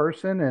met in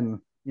person. And,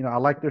 I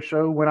like their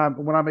show. When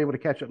I'm able to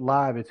catch it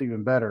live, it's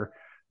even better.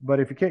 But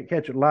if you can't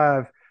catch it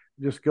live,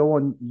 just go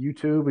on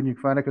YouTube and you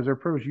can find it because they're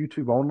pretty much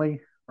YouTube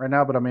only right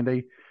now. But I mean,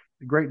 they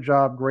great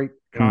job, great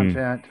Mm.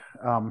 content,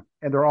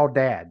 and they're all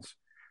dads,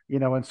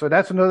 and so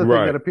that's another thing that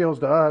Right. appeals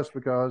to us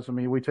because I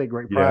mean we take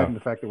great pride Yeah. in the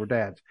fact that we're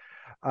dads.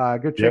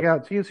 Go check Yep.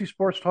 out TNC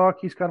Sports Talk.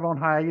 He's kind of on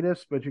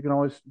hiatus, but you can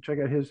always check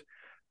out his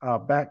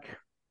back.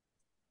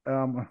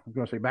 I'm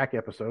going to say back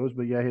episodes,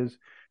 but yeah,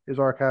 his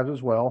archives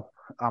as well.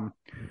 Um,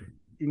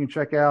 you can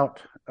check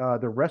out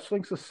the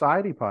Wrestling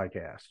Society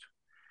podcast,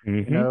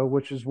 Hmm.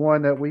 which is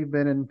one that we've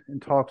been in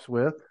talks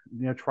with,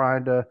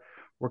 trying to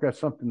work out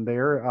something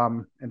there.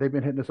 And they've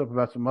been hitting us up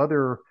about some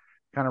other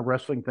kind of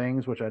wrestling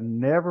things, which I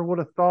never would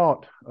have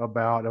thought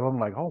about. And I'm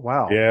like, oh,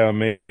 wow. Yeah,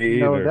 me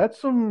either. That's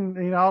some,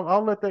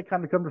 I'll let that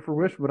kind of come to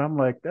fruition, but I'm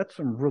like, that's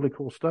some really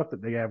cool stuff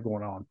that they have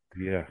going on.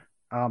 Yeah.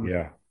 Um,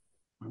 Yeah.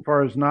 as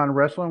far as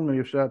non-wrestling, I'm going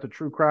to give a shout out to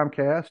True Crime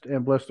Cast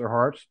and Bless Their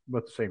Hearts,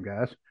 both the same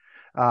guys.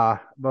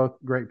 Both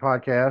great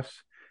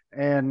podcasts.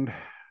 And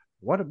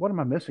what am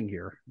I missing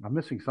here? I'm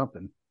missing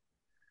something.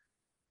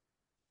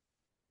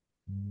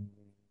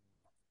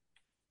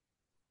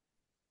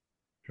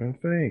 Trying to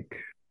think.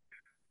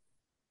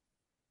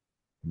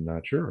 I'm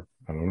not sure.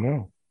 I don't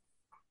know.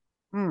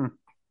 Hmm.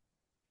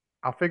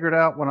 I'll figure it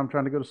out when I'm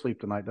trying to go to sleep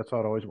tonight. That's how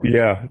it always works.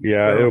 Yeah,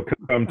 yeah, So, it'll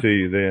come to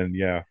you then.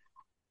 Yeah.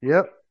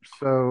 yep.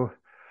 So,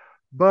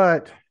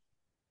 but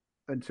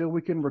until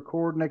we can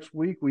record next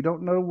week, we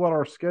don't know what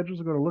our schedules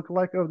are going to look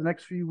like over the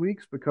next few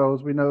weeks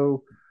because we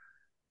know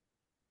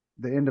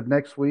the end of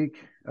next week.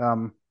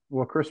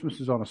 Well, Christmas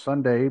is on a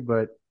Sunday,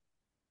 but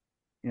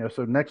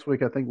so next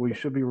week I think we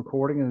should be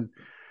recording,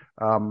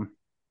 and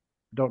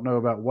don't know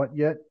about what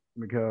yet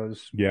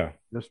because Yeah.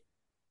 just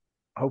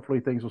hopefully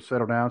things will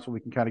settle down so we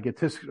can kind of get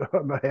this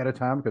ahead of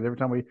time because every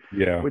time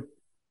Yeah. we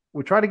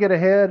we try to get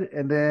ahead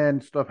and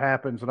then stuff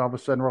happens and all of a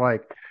sudden we're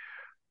like,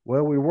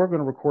 Well, we were going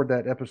to record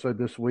that episode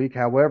this week.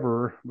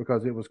 However,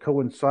 because it was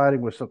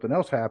coinciding with something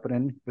else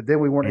happening, but then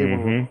we weren't able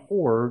to Mm-hmm.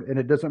 record, and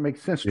it doesn't make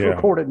sense to Yeah.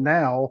 record it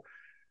now.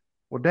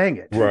 Well, dang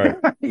it. Right.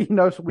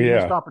 So we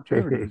missed Yeah.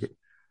 opportunities.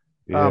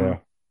 Yeah.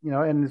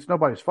 And it's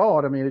nobody's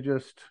fault. I mean, it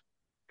just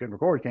couldn't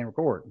record, can't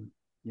record.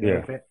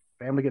 Yeah.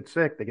 Family gets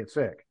sick, they get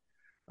sick.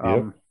 Yep.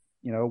 Um,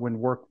 when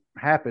work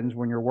happens,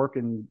 when you're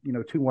working,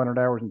 200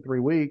 hours in 3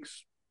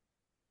 weeks,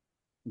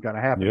 it kind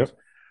of happens.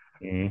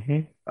 Yep.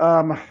 Mm-hmm.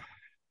 Um,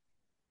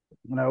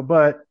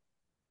 but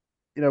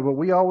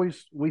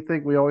we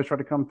think we always try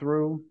to come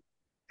through,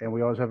 and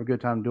we always have a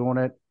good time doing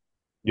it.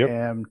 Yep.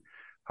 And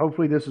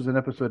hopefully, this is an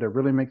episode that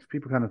really makes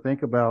people kind of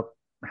think about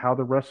how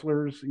the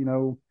wrestlers,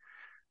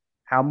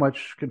 how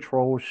much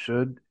control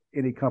should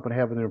any company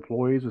have in their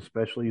employees,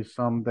 especially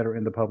some that are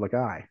in the public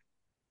eye.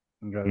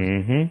 Because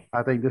Mm-hmm.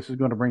 I think this is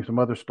going to bring some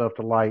other stuff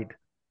to light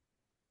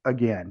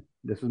again.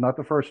 This is not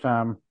the first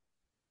time,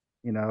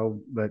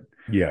 but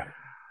Yeah.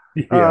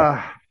 Yeah.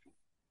 uh,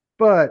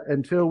 but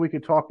until we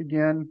could talk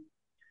again,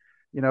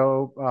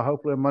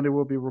 hopefully on Monday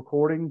we'll be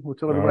recording. We'll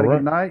tell All everybody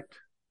good right. night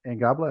and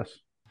God bless.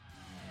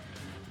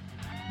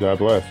 God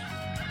bless.